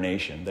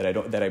reincarnation,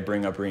 that I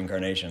bring up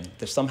reincarnation.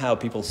 There's somehow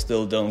people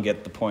still don't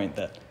get the point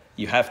that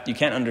you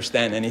can't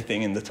understand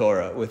anything in the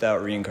Torah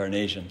without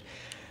reincarnation.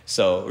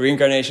 So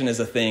reincarnation is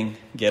a thing.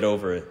 Get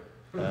over it.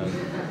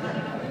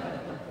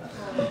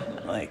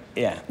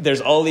 There's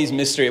all these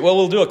mysteries. Well,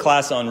 we'll do a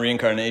class on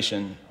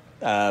reincarnation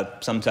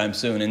sometime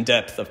soon in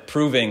depth of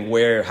proving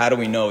how do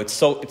we know?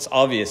 It's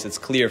obvious, it's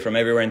clear from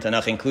everywhere in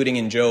Tanakh, including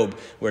in Job,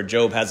 where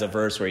Job has a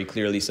verse where he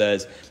clearly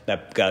says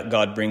that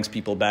God brings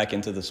people back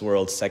into this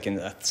world a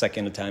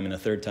second time and a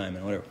third time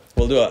and whatever.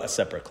 We'll do a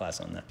separate class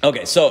on that.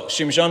 Okay, so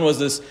Shimshon was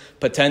this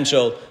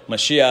potential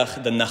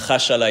Mashiach, the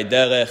Nachash alai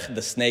derech,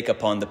 the snake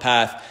upon the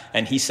path,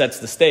 and he sets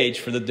the stage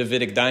for the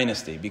Davidic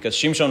dynasty, because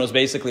Shimshon was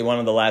basically one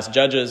of the last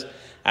judges.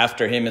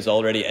 After him is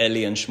already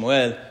Eli and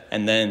Shmuel,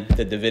 and then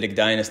the Davidic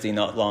dynasty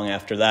not long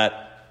after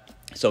that.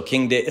 So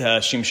King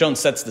Shimshon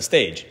sets the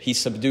stage. He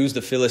subdues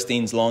the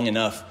Philistines long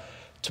enough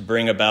to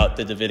bring about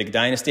the Davidic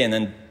dynasty, and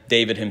then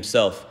David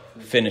himself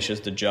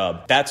finishes the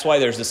job. That's why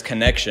there's this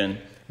connection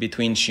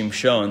between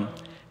Shimshon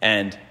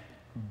and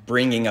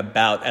bringing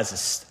about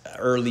as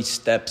early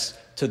steps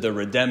to the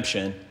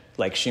redemption,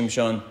 like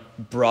Shimshon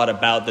brought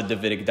about the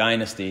Davidic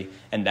dynasty,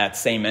 and that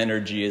same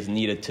energy is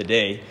needed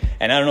today.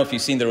 And I don't know if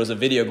you've seen, there was a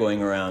video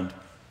going around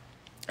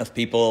of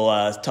people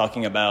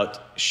talking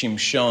about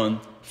Shimshon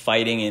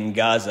fighting in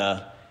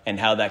Gaza and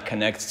how that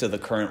connects to the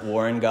current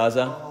war in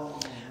Gaza.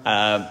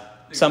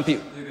 Some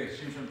people,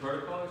 Shimshon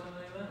protocol or something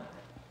like that?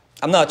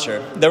 I'm not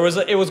sure.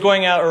 It was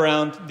going out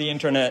around the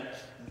internet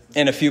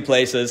in a few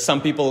places.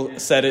 Some people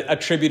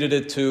attributed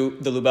it to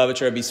the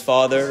Lubavitcher Rebbe's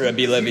father,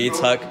 Rabbi Levi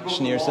Yitzhak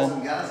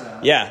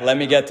Schneerson. Yeah, let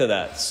me get to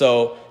that.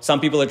 So some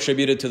people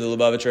attributed to the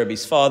Lubavitcher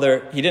Rebbe's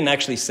father. He didn't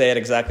actually say it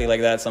exactly like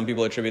that. Some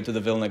people attribute to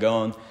the Vilna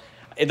Gaon.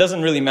 It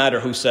doesn't really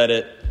matter who said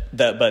it,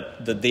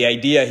 but the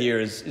idea here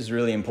is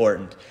really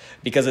important.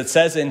 Because it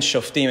says in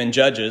Shoftim and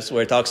Judges,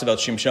 where it talks about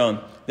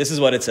Shimshon, this is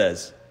what it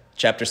says,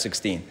 chapter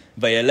 16.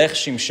 Vayelech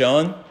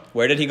Shimshon,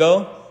 where did he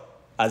go?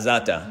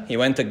 Azata. He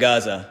went to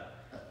Gaza.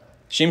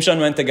 Shimshon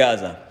went to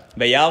Gaza.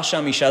 Vayar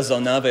sham isha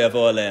zona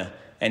vayavo alea.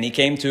 And he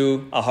came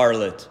to a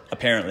harlot,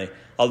 apparently.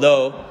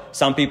 Although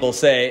some people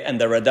say,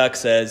 and the Radak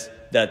says,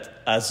 that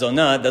a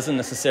zona doesn't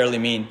necessarily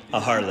mean a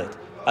harlot.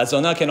 A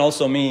zona can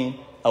also mean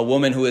a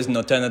woman who is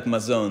notenet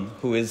mazon,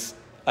 who is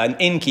an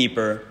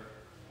innkeeper,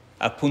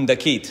 a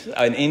pundakit,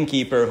 an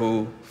innkeeper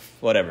who,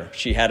 whatever,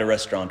 she had a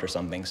restaurant or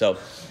something. So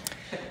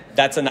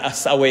that's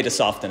a way to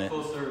soften it.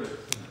 Full service.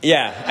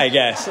 Yeah, I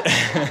guess.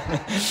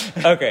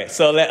 Okay,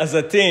 so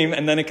le'azatim,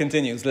 and then it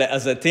continues.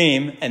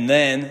 Le'azatim, and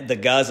then the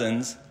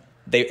Gazans,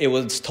 it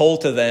was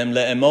told to them,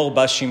 le'emor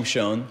bas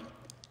Shimshon,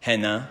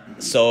 henna.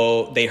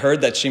 So they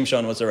heard that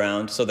Shimshon was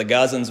around. So the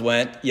Gazans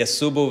went,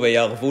 yasubu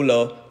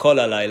ve'yarvulo kol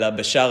halayla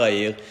b'shar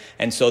ha'ir.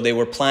 And so they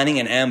were planning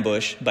an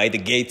ambush by the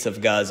gates of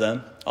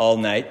Gaza all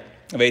night.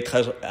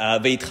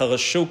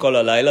 Ve'itcharashu kol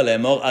halayla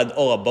le'emor ad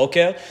or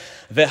haboker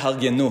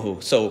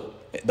ve'hargenuhu. So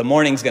the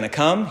morning's going to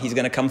come, he's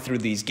going to come through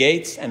these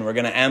gates, and we're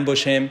going to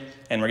ambush him,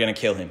 and we're going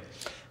to kill him.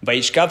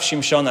 Vayishkav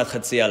Shimshon ad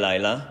chatzi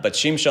halayla, but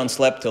Shimshon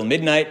slept till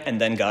midnight, and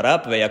then got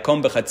up.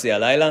 Vayakom b'chatzi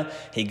halayla,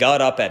 he got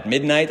up at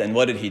midnight, and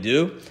what did he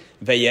do?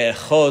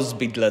 Vaye'echoz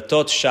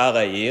bidlatot shar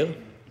ha'ir,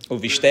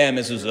 uv'shtei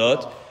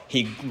mezuzot,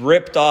 he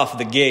ripped off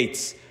the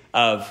gates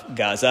of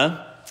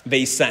Gaza.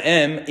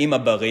 Ve'isa'em ima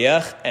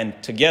bariach, and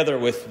together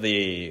with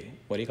the,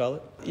 what do you call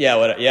it?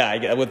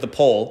 With the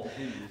pole.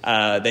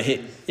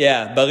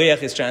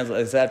 Bariach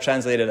is that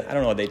translated? I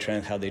don't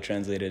know how they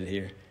translated it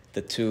here.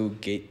 The two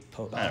gate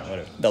posts. I don't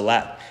know,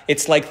 whatever.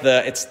 It's like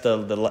it's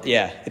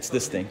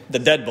this thing. The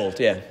deadbolt,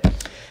 yeah.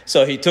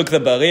 So he took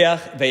the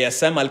bariach,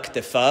 veyasem al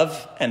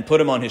ktefav, and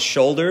put him on his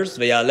shoulders,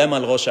 veyalem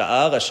al rosh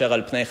ha'ar asher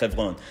al pnei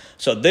Chevron.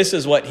 So this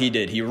is what he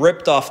did. He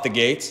ripped off the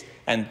gates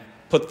and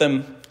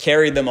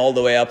carried them all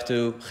the way up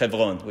to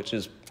Hebron, which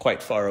is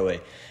quite far away.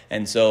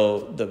 And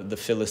so the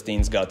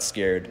Philistines got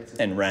scared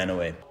and ran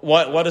away.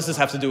 What does this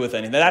have to do with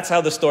anything? That's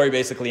how the story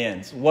basically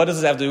ends. What does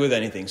this have to do with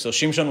anything? So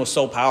Shimshon was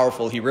so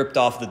powerful, he ripped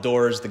off the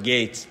doors, the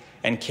gates,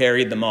 and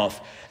carried them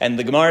off. And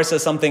the Gemara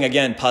says something,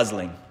 again,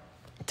 puzzling.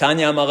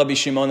 Tanya amar Rabbi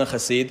Shimon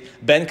HaChasid,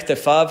 ben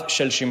ktefav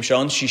shel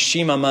Shimshon,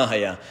 shishim amah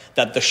haya.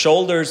 That the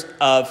shoulders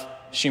of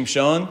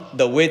Shimshon,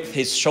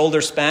 his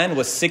shoulder span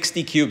was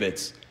 60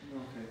 cubits.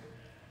 Okay.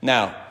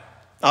 Now,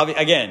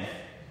 again,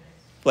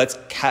 let's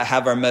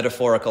have our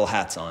metaphorical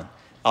hats on.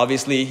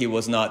 Obviously, he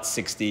was not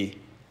 60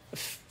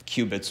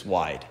 cubits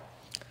wide.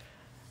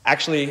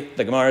 Actually,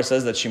 the Gemara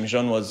says that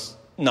Shimshon was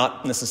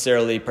not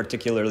necessarily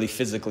particularly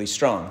physically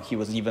strong. He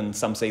was even,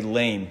 some say,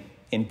 lame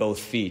in both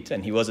feet.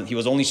 And he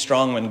was only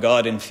strong when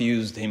God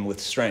infused him with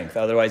strength.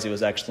 Otherwise, he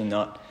was actually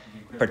not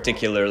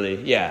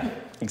particularly,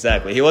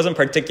 exactly. He wasn't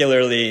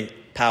particularly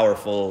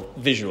powerful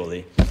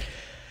visually.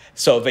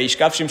 So,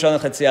 Veishkav Shimshon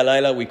Chatzi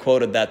Halayla, we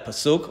quoted that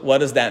pasuk. What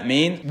does that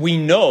mean? We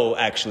know,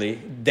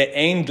 actually, the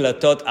Ein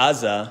Dlatot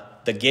Aza,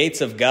 the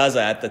gates of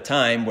Gaza at the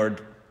time were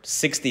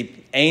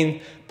 60,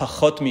 Ein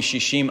Pachot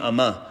Mishishim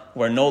Ama,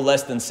 were no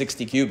less than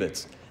 60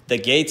 cubits. The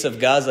gates of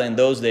Gaza in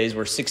those days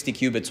were 60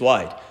 cubits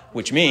wide,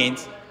 which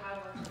means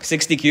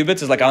 60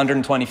 cubits is like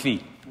 120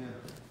 feet.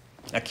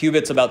 A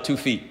cubit's about 2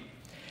 feet.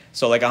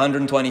 So like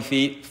 120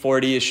 feet,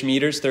 40-ish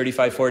meters,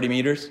 35, 40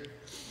 meters.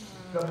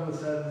 double the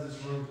size of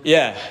this room.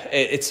 Yeah,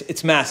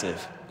 it's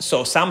massive.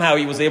 So somehow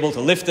he was able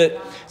to lift it.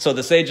 So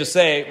the sages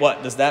say,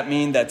 what, does that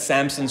mean that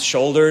Samson's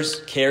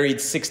shoulders carried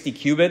 60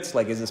 cubits?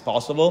 Like, is this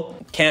possible?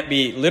 Can't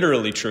be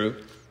literally true.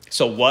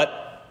 So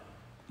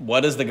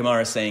what is the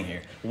Gemara saying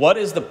here? What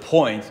is the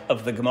point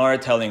of the Gemara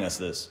telling us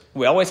this?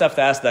 We always have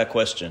to ask that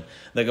question.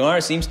 The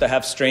Gemara seems to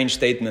have strange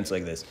statements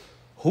like this.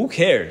 Who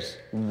cares?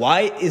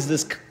 Why is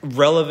this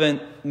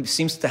relevant? It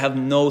seems to have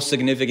no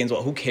significance.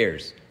 Well, who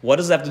cares? What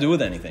does it have to do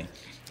with anything?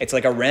 It's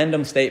like a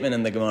random statement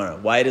in the Gemara.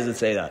 Why does it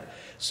say that?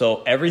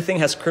 So everything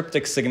has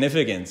cryptic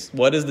significance.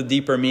 What is the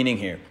deeper meaning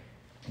here?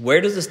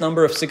 Where does this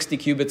number of 60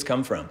 cubits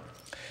come from?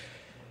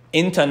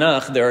 In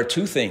Tanakh, there are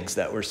two things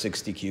that were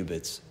 60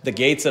 cubits. The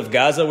gates of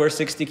Gaza were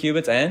 60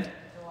 cubits and?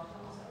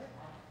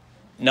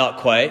 Not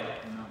quite.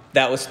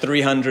 That was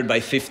 300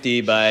 by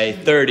 50 by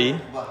 30.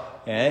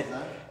 Okay.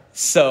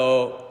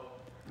 So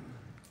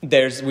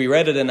we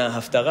read it in a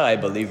Haftarah, I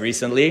believe,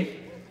 recently.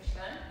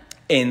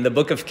 In the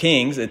book of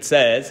Kings, it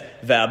says,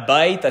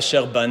 "Ve'abayit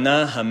asher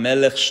bana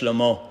hamelech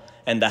Shlomo,"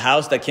 and the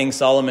house that King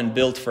Solomon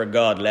built for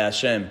God,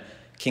 le'Hashem.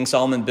 King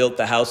Solomon built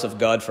the house of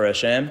God for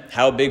Hashem.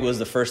 How big was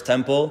the first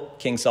temple?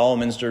 King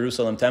Solomon's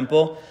Jerusalem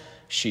temple?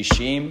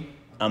 Shishim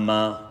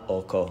ama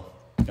oko.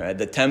 Right,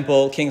 the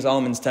temple, King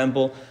Solomon's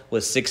temple,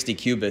 was 60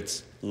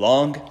 cubits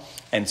long,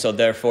 and so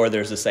therefore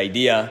there's this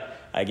idea.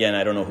 Again,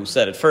 I don't know who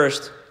said it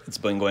first. It's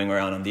been going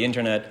around on the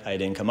internet. I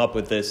didn't come up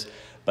with this,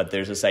 but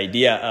there's this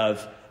idea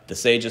of the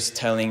sages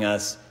telling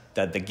us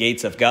that the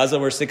gates of Gaza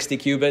were 60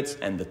 cubits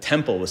and the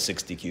temple was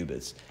 60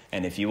 cubits.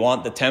 And if you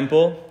want the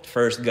temple,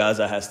 first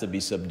Gaza has to be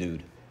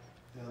subdued.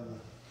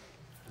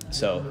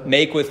 So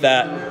make with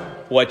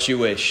that what you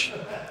wish.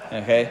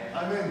 Okay?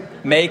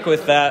 Make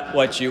with that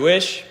what you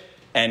wish.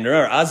 And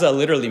remember, Aza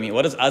literally means,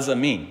 what does Aza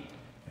mean?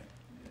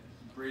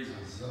 Brazen.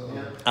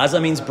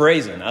 Aza means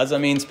brazen. Aza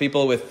means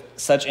people with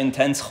such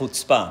intense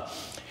chutzpah.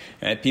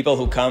 Right? People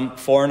who come,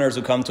 foreigners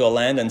who come to a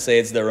land and say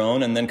it's their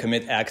own and then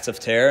commit acts of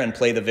terror and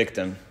play the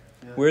victim.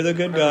 We're the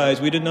good guys,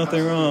 we did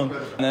nothing wrong.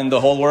 And then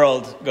the whole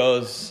world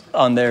goes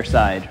on their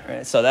side.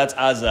 Right? So that's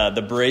Aza,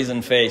 the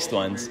brazen-faced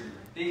ones.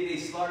 They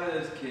slaughter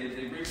those kids,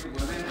 they rape the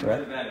women, and Right.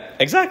 the bad guys.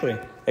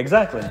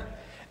 Exactly.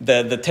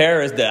 The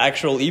terrorists, the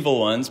actual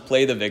evil ones,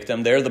 play the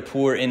victim. They're the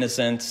poor,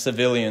 innocent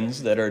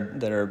civilians that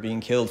are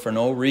being killed for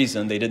no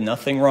reason. They did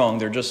nothing wrong.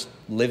 They're just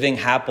living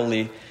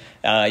happily,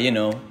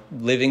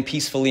 living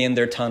peacefully in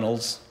their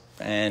tunnels.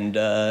 And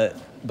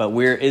but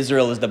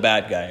Israel is the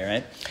bad guy,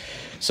 right?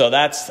 So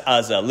that's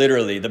Aza,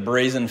 literally, the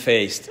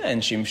brazen-faced.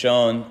 And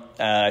Shimshon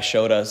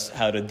showed us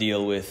how to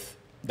deal with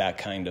that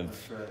kind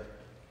of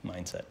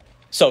mindset.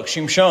 So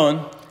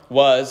Shimshon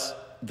was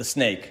the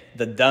snake,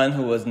 the Dan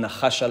who was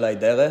Nachash alai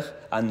derech,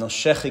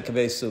 anoshech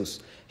ikvei sus.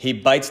 He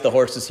bites the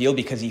horse's heel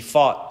because he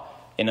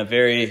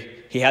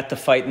had to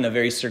fight in a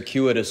very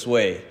circuitous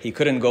way. He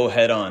couldn't go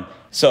head on.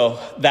 So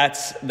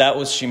that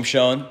was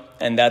Shimshon,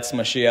 and that's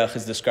Mashiach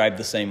is described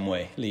the same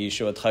way.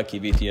 Liyishuatcha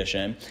kiviti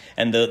Hashem.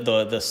 And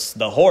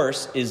the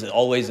horse is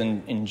always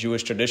in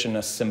Jewish tradition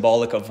a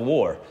symbolic of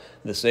war.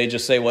 The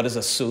sages say, what is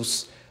a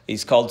sus?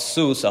 He's called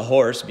sus, a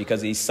horse,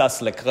 because he's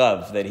sas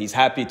lekrav, that he's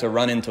happy to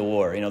run into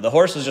war. The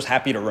horse is just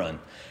happy to run.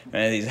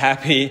 Right? He's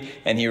happy,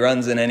 and he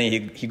runs in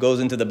he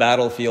goes into the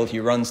battlefield, he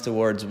runs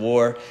towards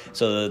war.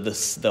 So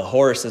the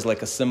horse is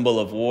like a symbol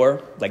of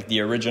war, like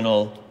the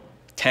original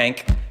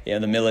tank, the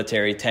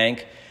military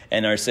tank.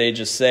 And our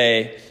sages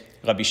say,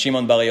 Rabbi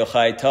Shimon Bar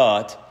Yochai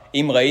taught,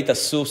 Im ra'ita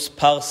sus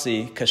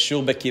parsi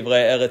kashur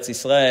bekivrei Eretz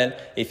Yisrael,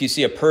 if you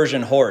see a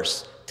Persian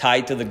horse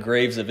tied to the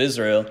graves of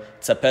Israel,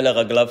 tzapeh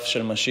leraglav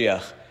shel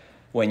Mashiach.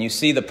 When you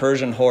see the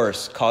Persian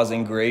horse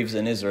causing graves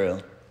in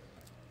Israel,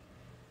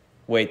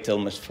 wait for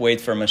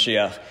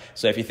Mashiach.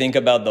 So if you think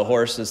about the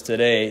horses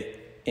today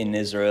in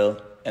Israel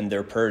and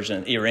their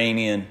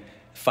Iranian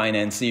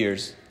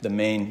financiers, the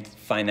main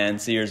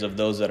financiers of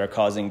those that are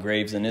causing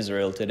graves in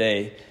Israel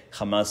today,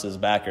 Hamas's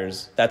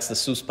backers, that's the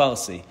Sus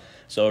Parsi.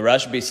 So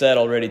Rashbi said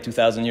already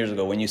 2,000 years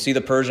ago, when you see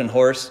the Persian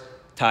horse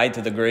tied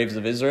to the graves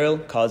of Israel,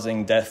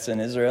 causing deaths in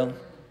Israel,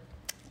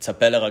 tzapeh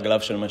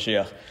leraglav shel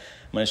Mashiach.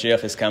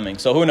 Mashiach is coming.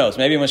 So who knows?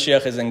 Maybe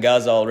Mashiach is in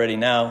Gaza already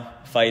now,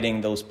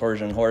 fighting those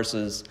Persian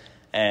horses,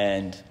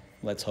 and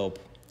let's hope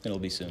it'll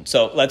be soon.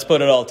 So let's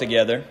put it all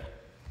together.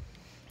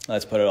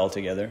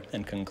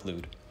 And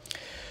conclude.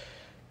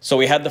 So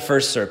we had the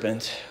first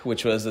serpent,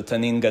 which was the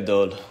Tanin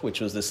Gadol,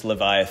 which was this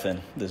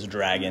Leviathan, this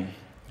dragon,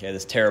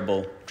 this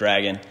terrible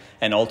dragon,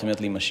 and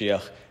ultimately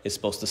Mashiach is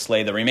supposed to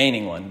slay the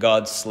remaining one.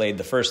 God slayed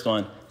the first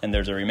one, and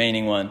there's a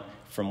remaining one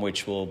from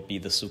which will be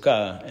the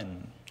Sukkah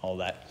and all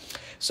that.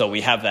 So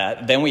we have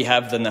that. Then we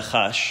have the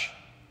Nachash,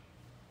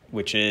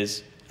 which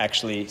is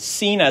actually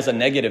seen as a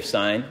negative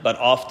sign, but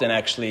often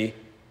actually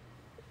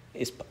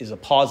is a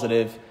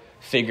positive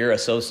figure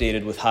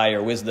associated with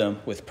higher wisdom,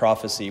 with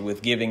prophecy,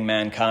 with giving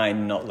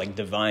mankind like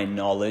divine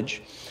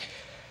knowledge.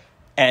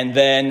 And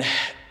then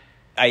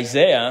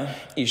Isaiah,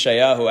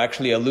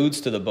 actually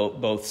alludes to the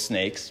both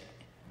snakes,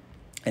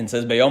 and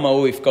says, "B'yom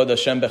ha'u yifkod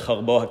Hashem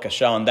becharbo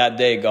hakasha." On that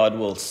day, God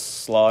will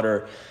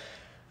slaughter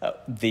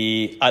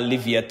The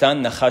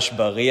Leviathan, Nachash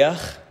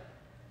Bariach,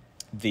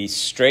 the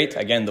straight,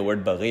 again the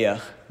word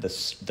Bariach,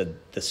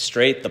 the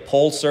straight, the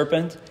pole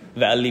serpent,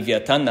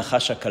 Leviathan,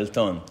 Nachash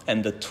Kalton,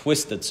 and the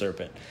twisted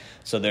serpent.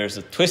 So there's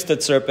a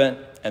twisted serpent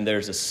and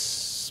there's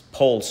a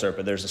pole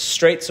serpent. There's a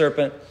straight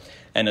serpent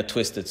and a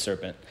twisted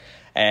serpent.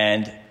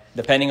 And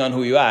depending on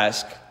who you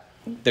ask,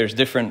 there's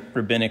different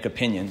rabbinic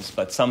opinions,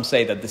 but some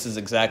say that this is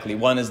exactly,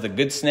 one is the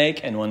good snake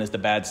and one is the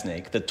bad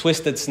snake. The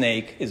twisted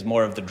snake is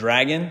more of the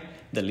dragon,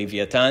 the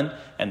Leviathan,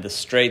 and the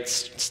straight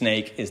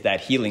snake is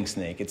that healing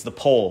snake. It's the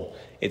pole.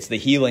 It's the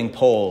healing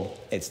pole.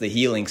 It's the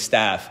healing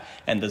staff.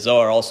 And the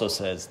Zohar also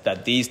says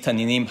that these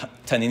Taninim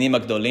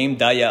Agdolim,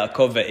 Da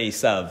Yaakov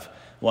ve'Esav.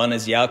 One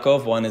is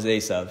Yaakov, one is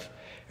Esav.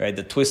 Right?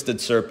 The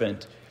twisted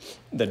serpent,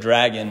 the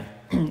dragon,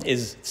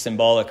 is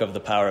symbolic of the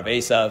power of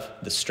Esav.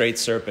 The straight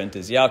serpent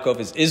is Yaakov,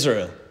 is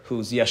Israel,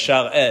 who's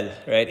Yashar El.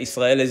 Right?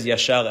 Israel is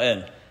Yashar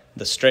El,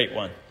 the straight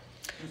one.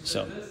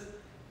 So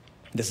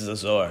this is a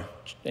Zohar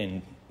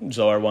in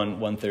Zohar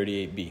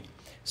 138b.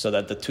 So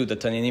that the two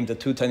Taninim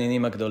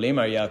Agdolim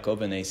are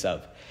Yaakov and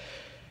Esav.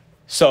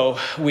 So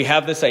we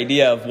have this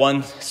idea of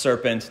one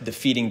serpent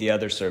defeating the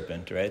other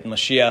serpent, right?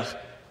 Mashiach,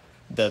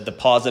 the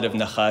positive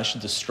Nachash,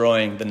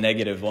 destroying the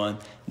negative one,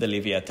 the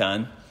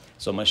Leviathan.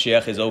 So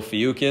Mashiach is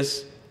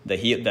Ophiuchus,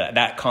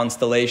 that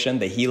constellation,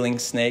 the healing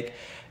snake,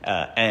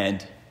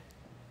 and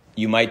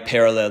you might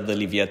parallel the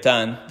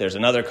Leviathan. There's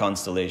another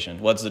constellation.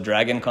 What's the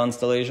dragon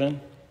constellation?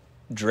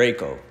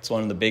 Draco. It's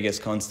one of the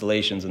biggest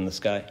constellations in the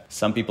sky.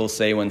 Some people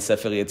say when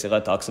Sefer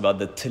Yetzirah talks about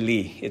the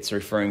Tli, it's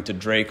referring to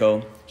Draco,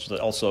 which is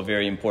also a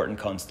very important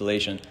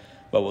constellation,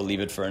 but we'll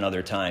leave it for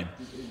another time.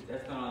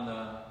 That's not on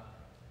the...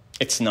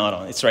 It's not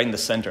on. It's right in the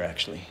center,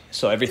 actually.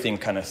 So everything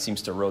kind of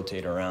seems to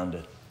rotate around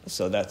it.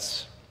 So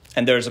that's...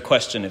 And there's a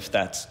question if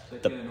that's...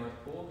 Like the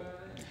North Pole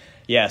guy?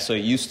 Yeah, so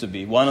it used to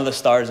be. One of the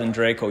stars in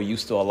Draco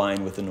used to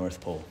align with the North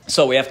Pole.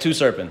 So we have two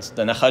serpents,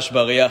 the Nachash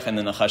Bariach and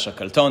the Nachash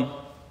Kalton.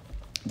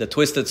 The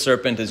twisted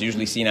serpent is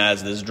usually seen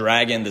as this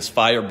dragon, this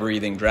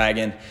fire-breathing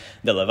dragon,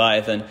 the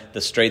Leviathan. The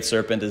straight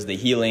serpent is the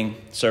healing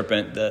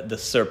serpent, the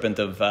serpent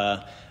of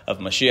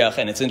Mashiach.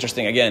 And it's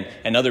interesting, again,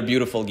 another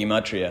beautiful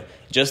gematria.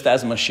 Just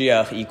as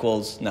Mashiach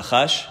equals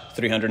Nachash,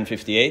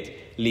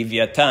 358,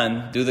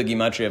 Leviathan, do the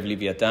gematria of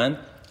Leviathan,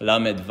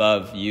 Lamed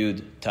Vav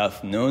Yud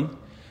Taf Nun,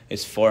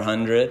 is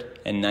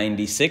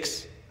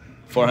 496.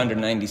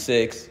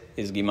 496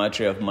 is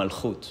gematria of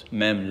Malchut,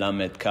 Mem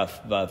Lamed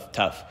Kaf Vav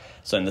Taf.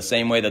 So in the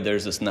same way that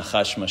there's this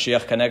Nachash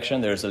Mashiach connection,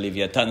 there's a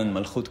Leviathan and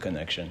Malchut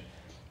connection.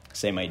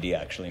 Same idea,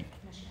 actually.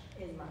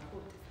 Mashiach is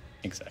Malchut.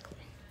 Exactly.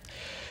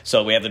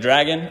 So we have the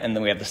dragon, and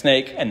then we have the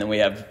snake, and then we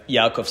have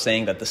Yaakov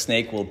saying that the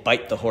snake will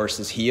bite the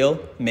horse's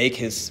heel, make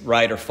his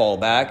rider fall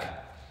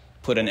back,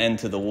 put an end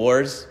to the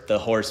wars, the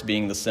horse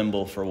being the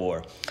symbol for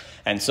war.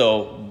 And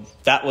so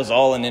that was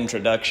all an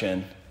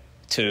introduction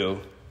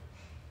to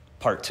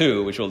part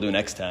 2, which we'll do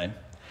next time,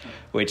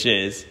 which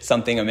is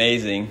something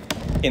amazing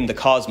in the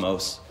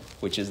cosmos,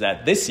 which is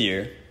that this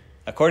year,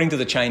 according to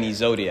the Chinese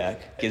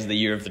zodiac, is the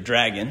year of the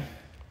dragon.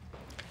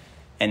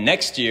 And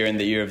next year in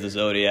the year of the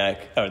zodiac,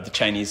 or the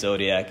Chinese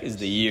zodiac, is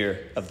the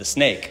year of the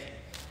snake.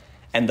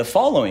 And the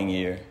following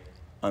year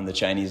on the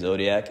Chinese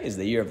zodiac is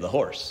the year of the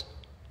horse.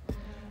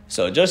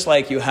 So just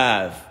like you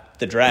have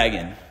the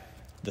dragon,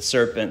 the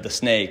serpent, the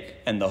snake,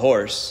 and the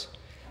horse,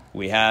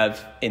 we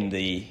have in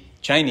the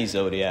Chinese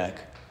zodiac,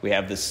 we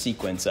have this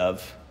sequence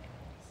of,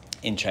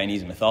 in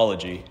Chinese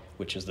mythology,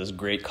 which is this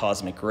great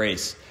cosmic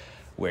race,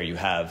 where you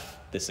have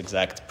this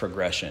exact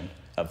progression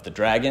of the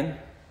dragon,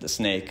 the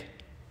snake,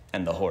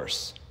 and the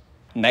horse.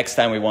 Next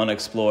time we want to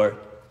explore,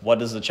 what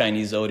does the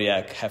Chinese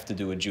zodiac have to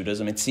do with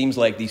Judaism? It seems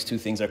like these two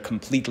things are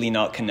completely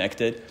not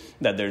connected,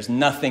 that there's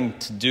nothing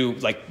to do,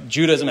 like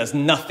Judaism has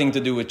nothing to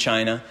do with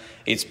China.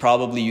 It's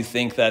probably, you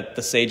think that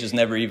the sages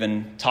never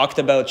even talked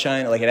about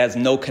China, like it has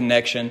no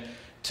connection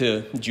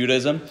to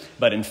Judaism.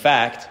 But in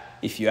fact,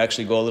 if you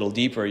actually go a little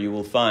deeper, you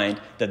will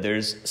find that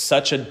there's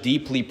such a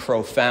deeply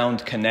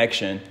profound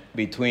connection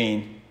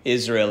between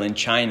Israel and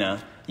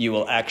China, you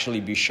will actually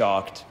be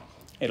shocked.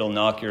 It'll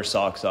knock your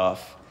socks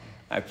off,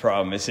 I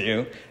promise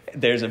you.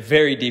 There's a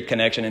very deep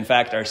connection. In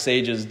fact, our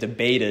sages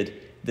debated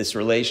this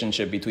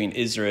relationship between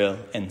Israel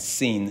and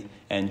Sin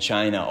and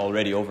China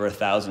already over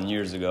 1,000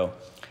 years ago.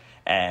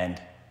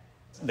 And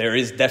there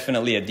is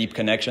definitely a deep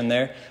connection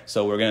there.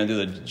 So we're going to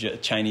do the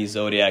Chinese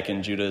zodiac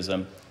and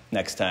Judaism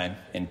next time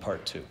in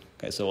part 2.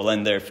 Okay, so we'll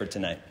end there for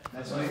tonight.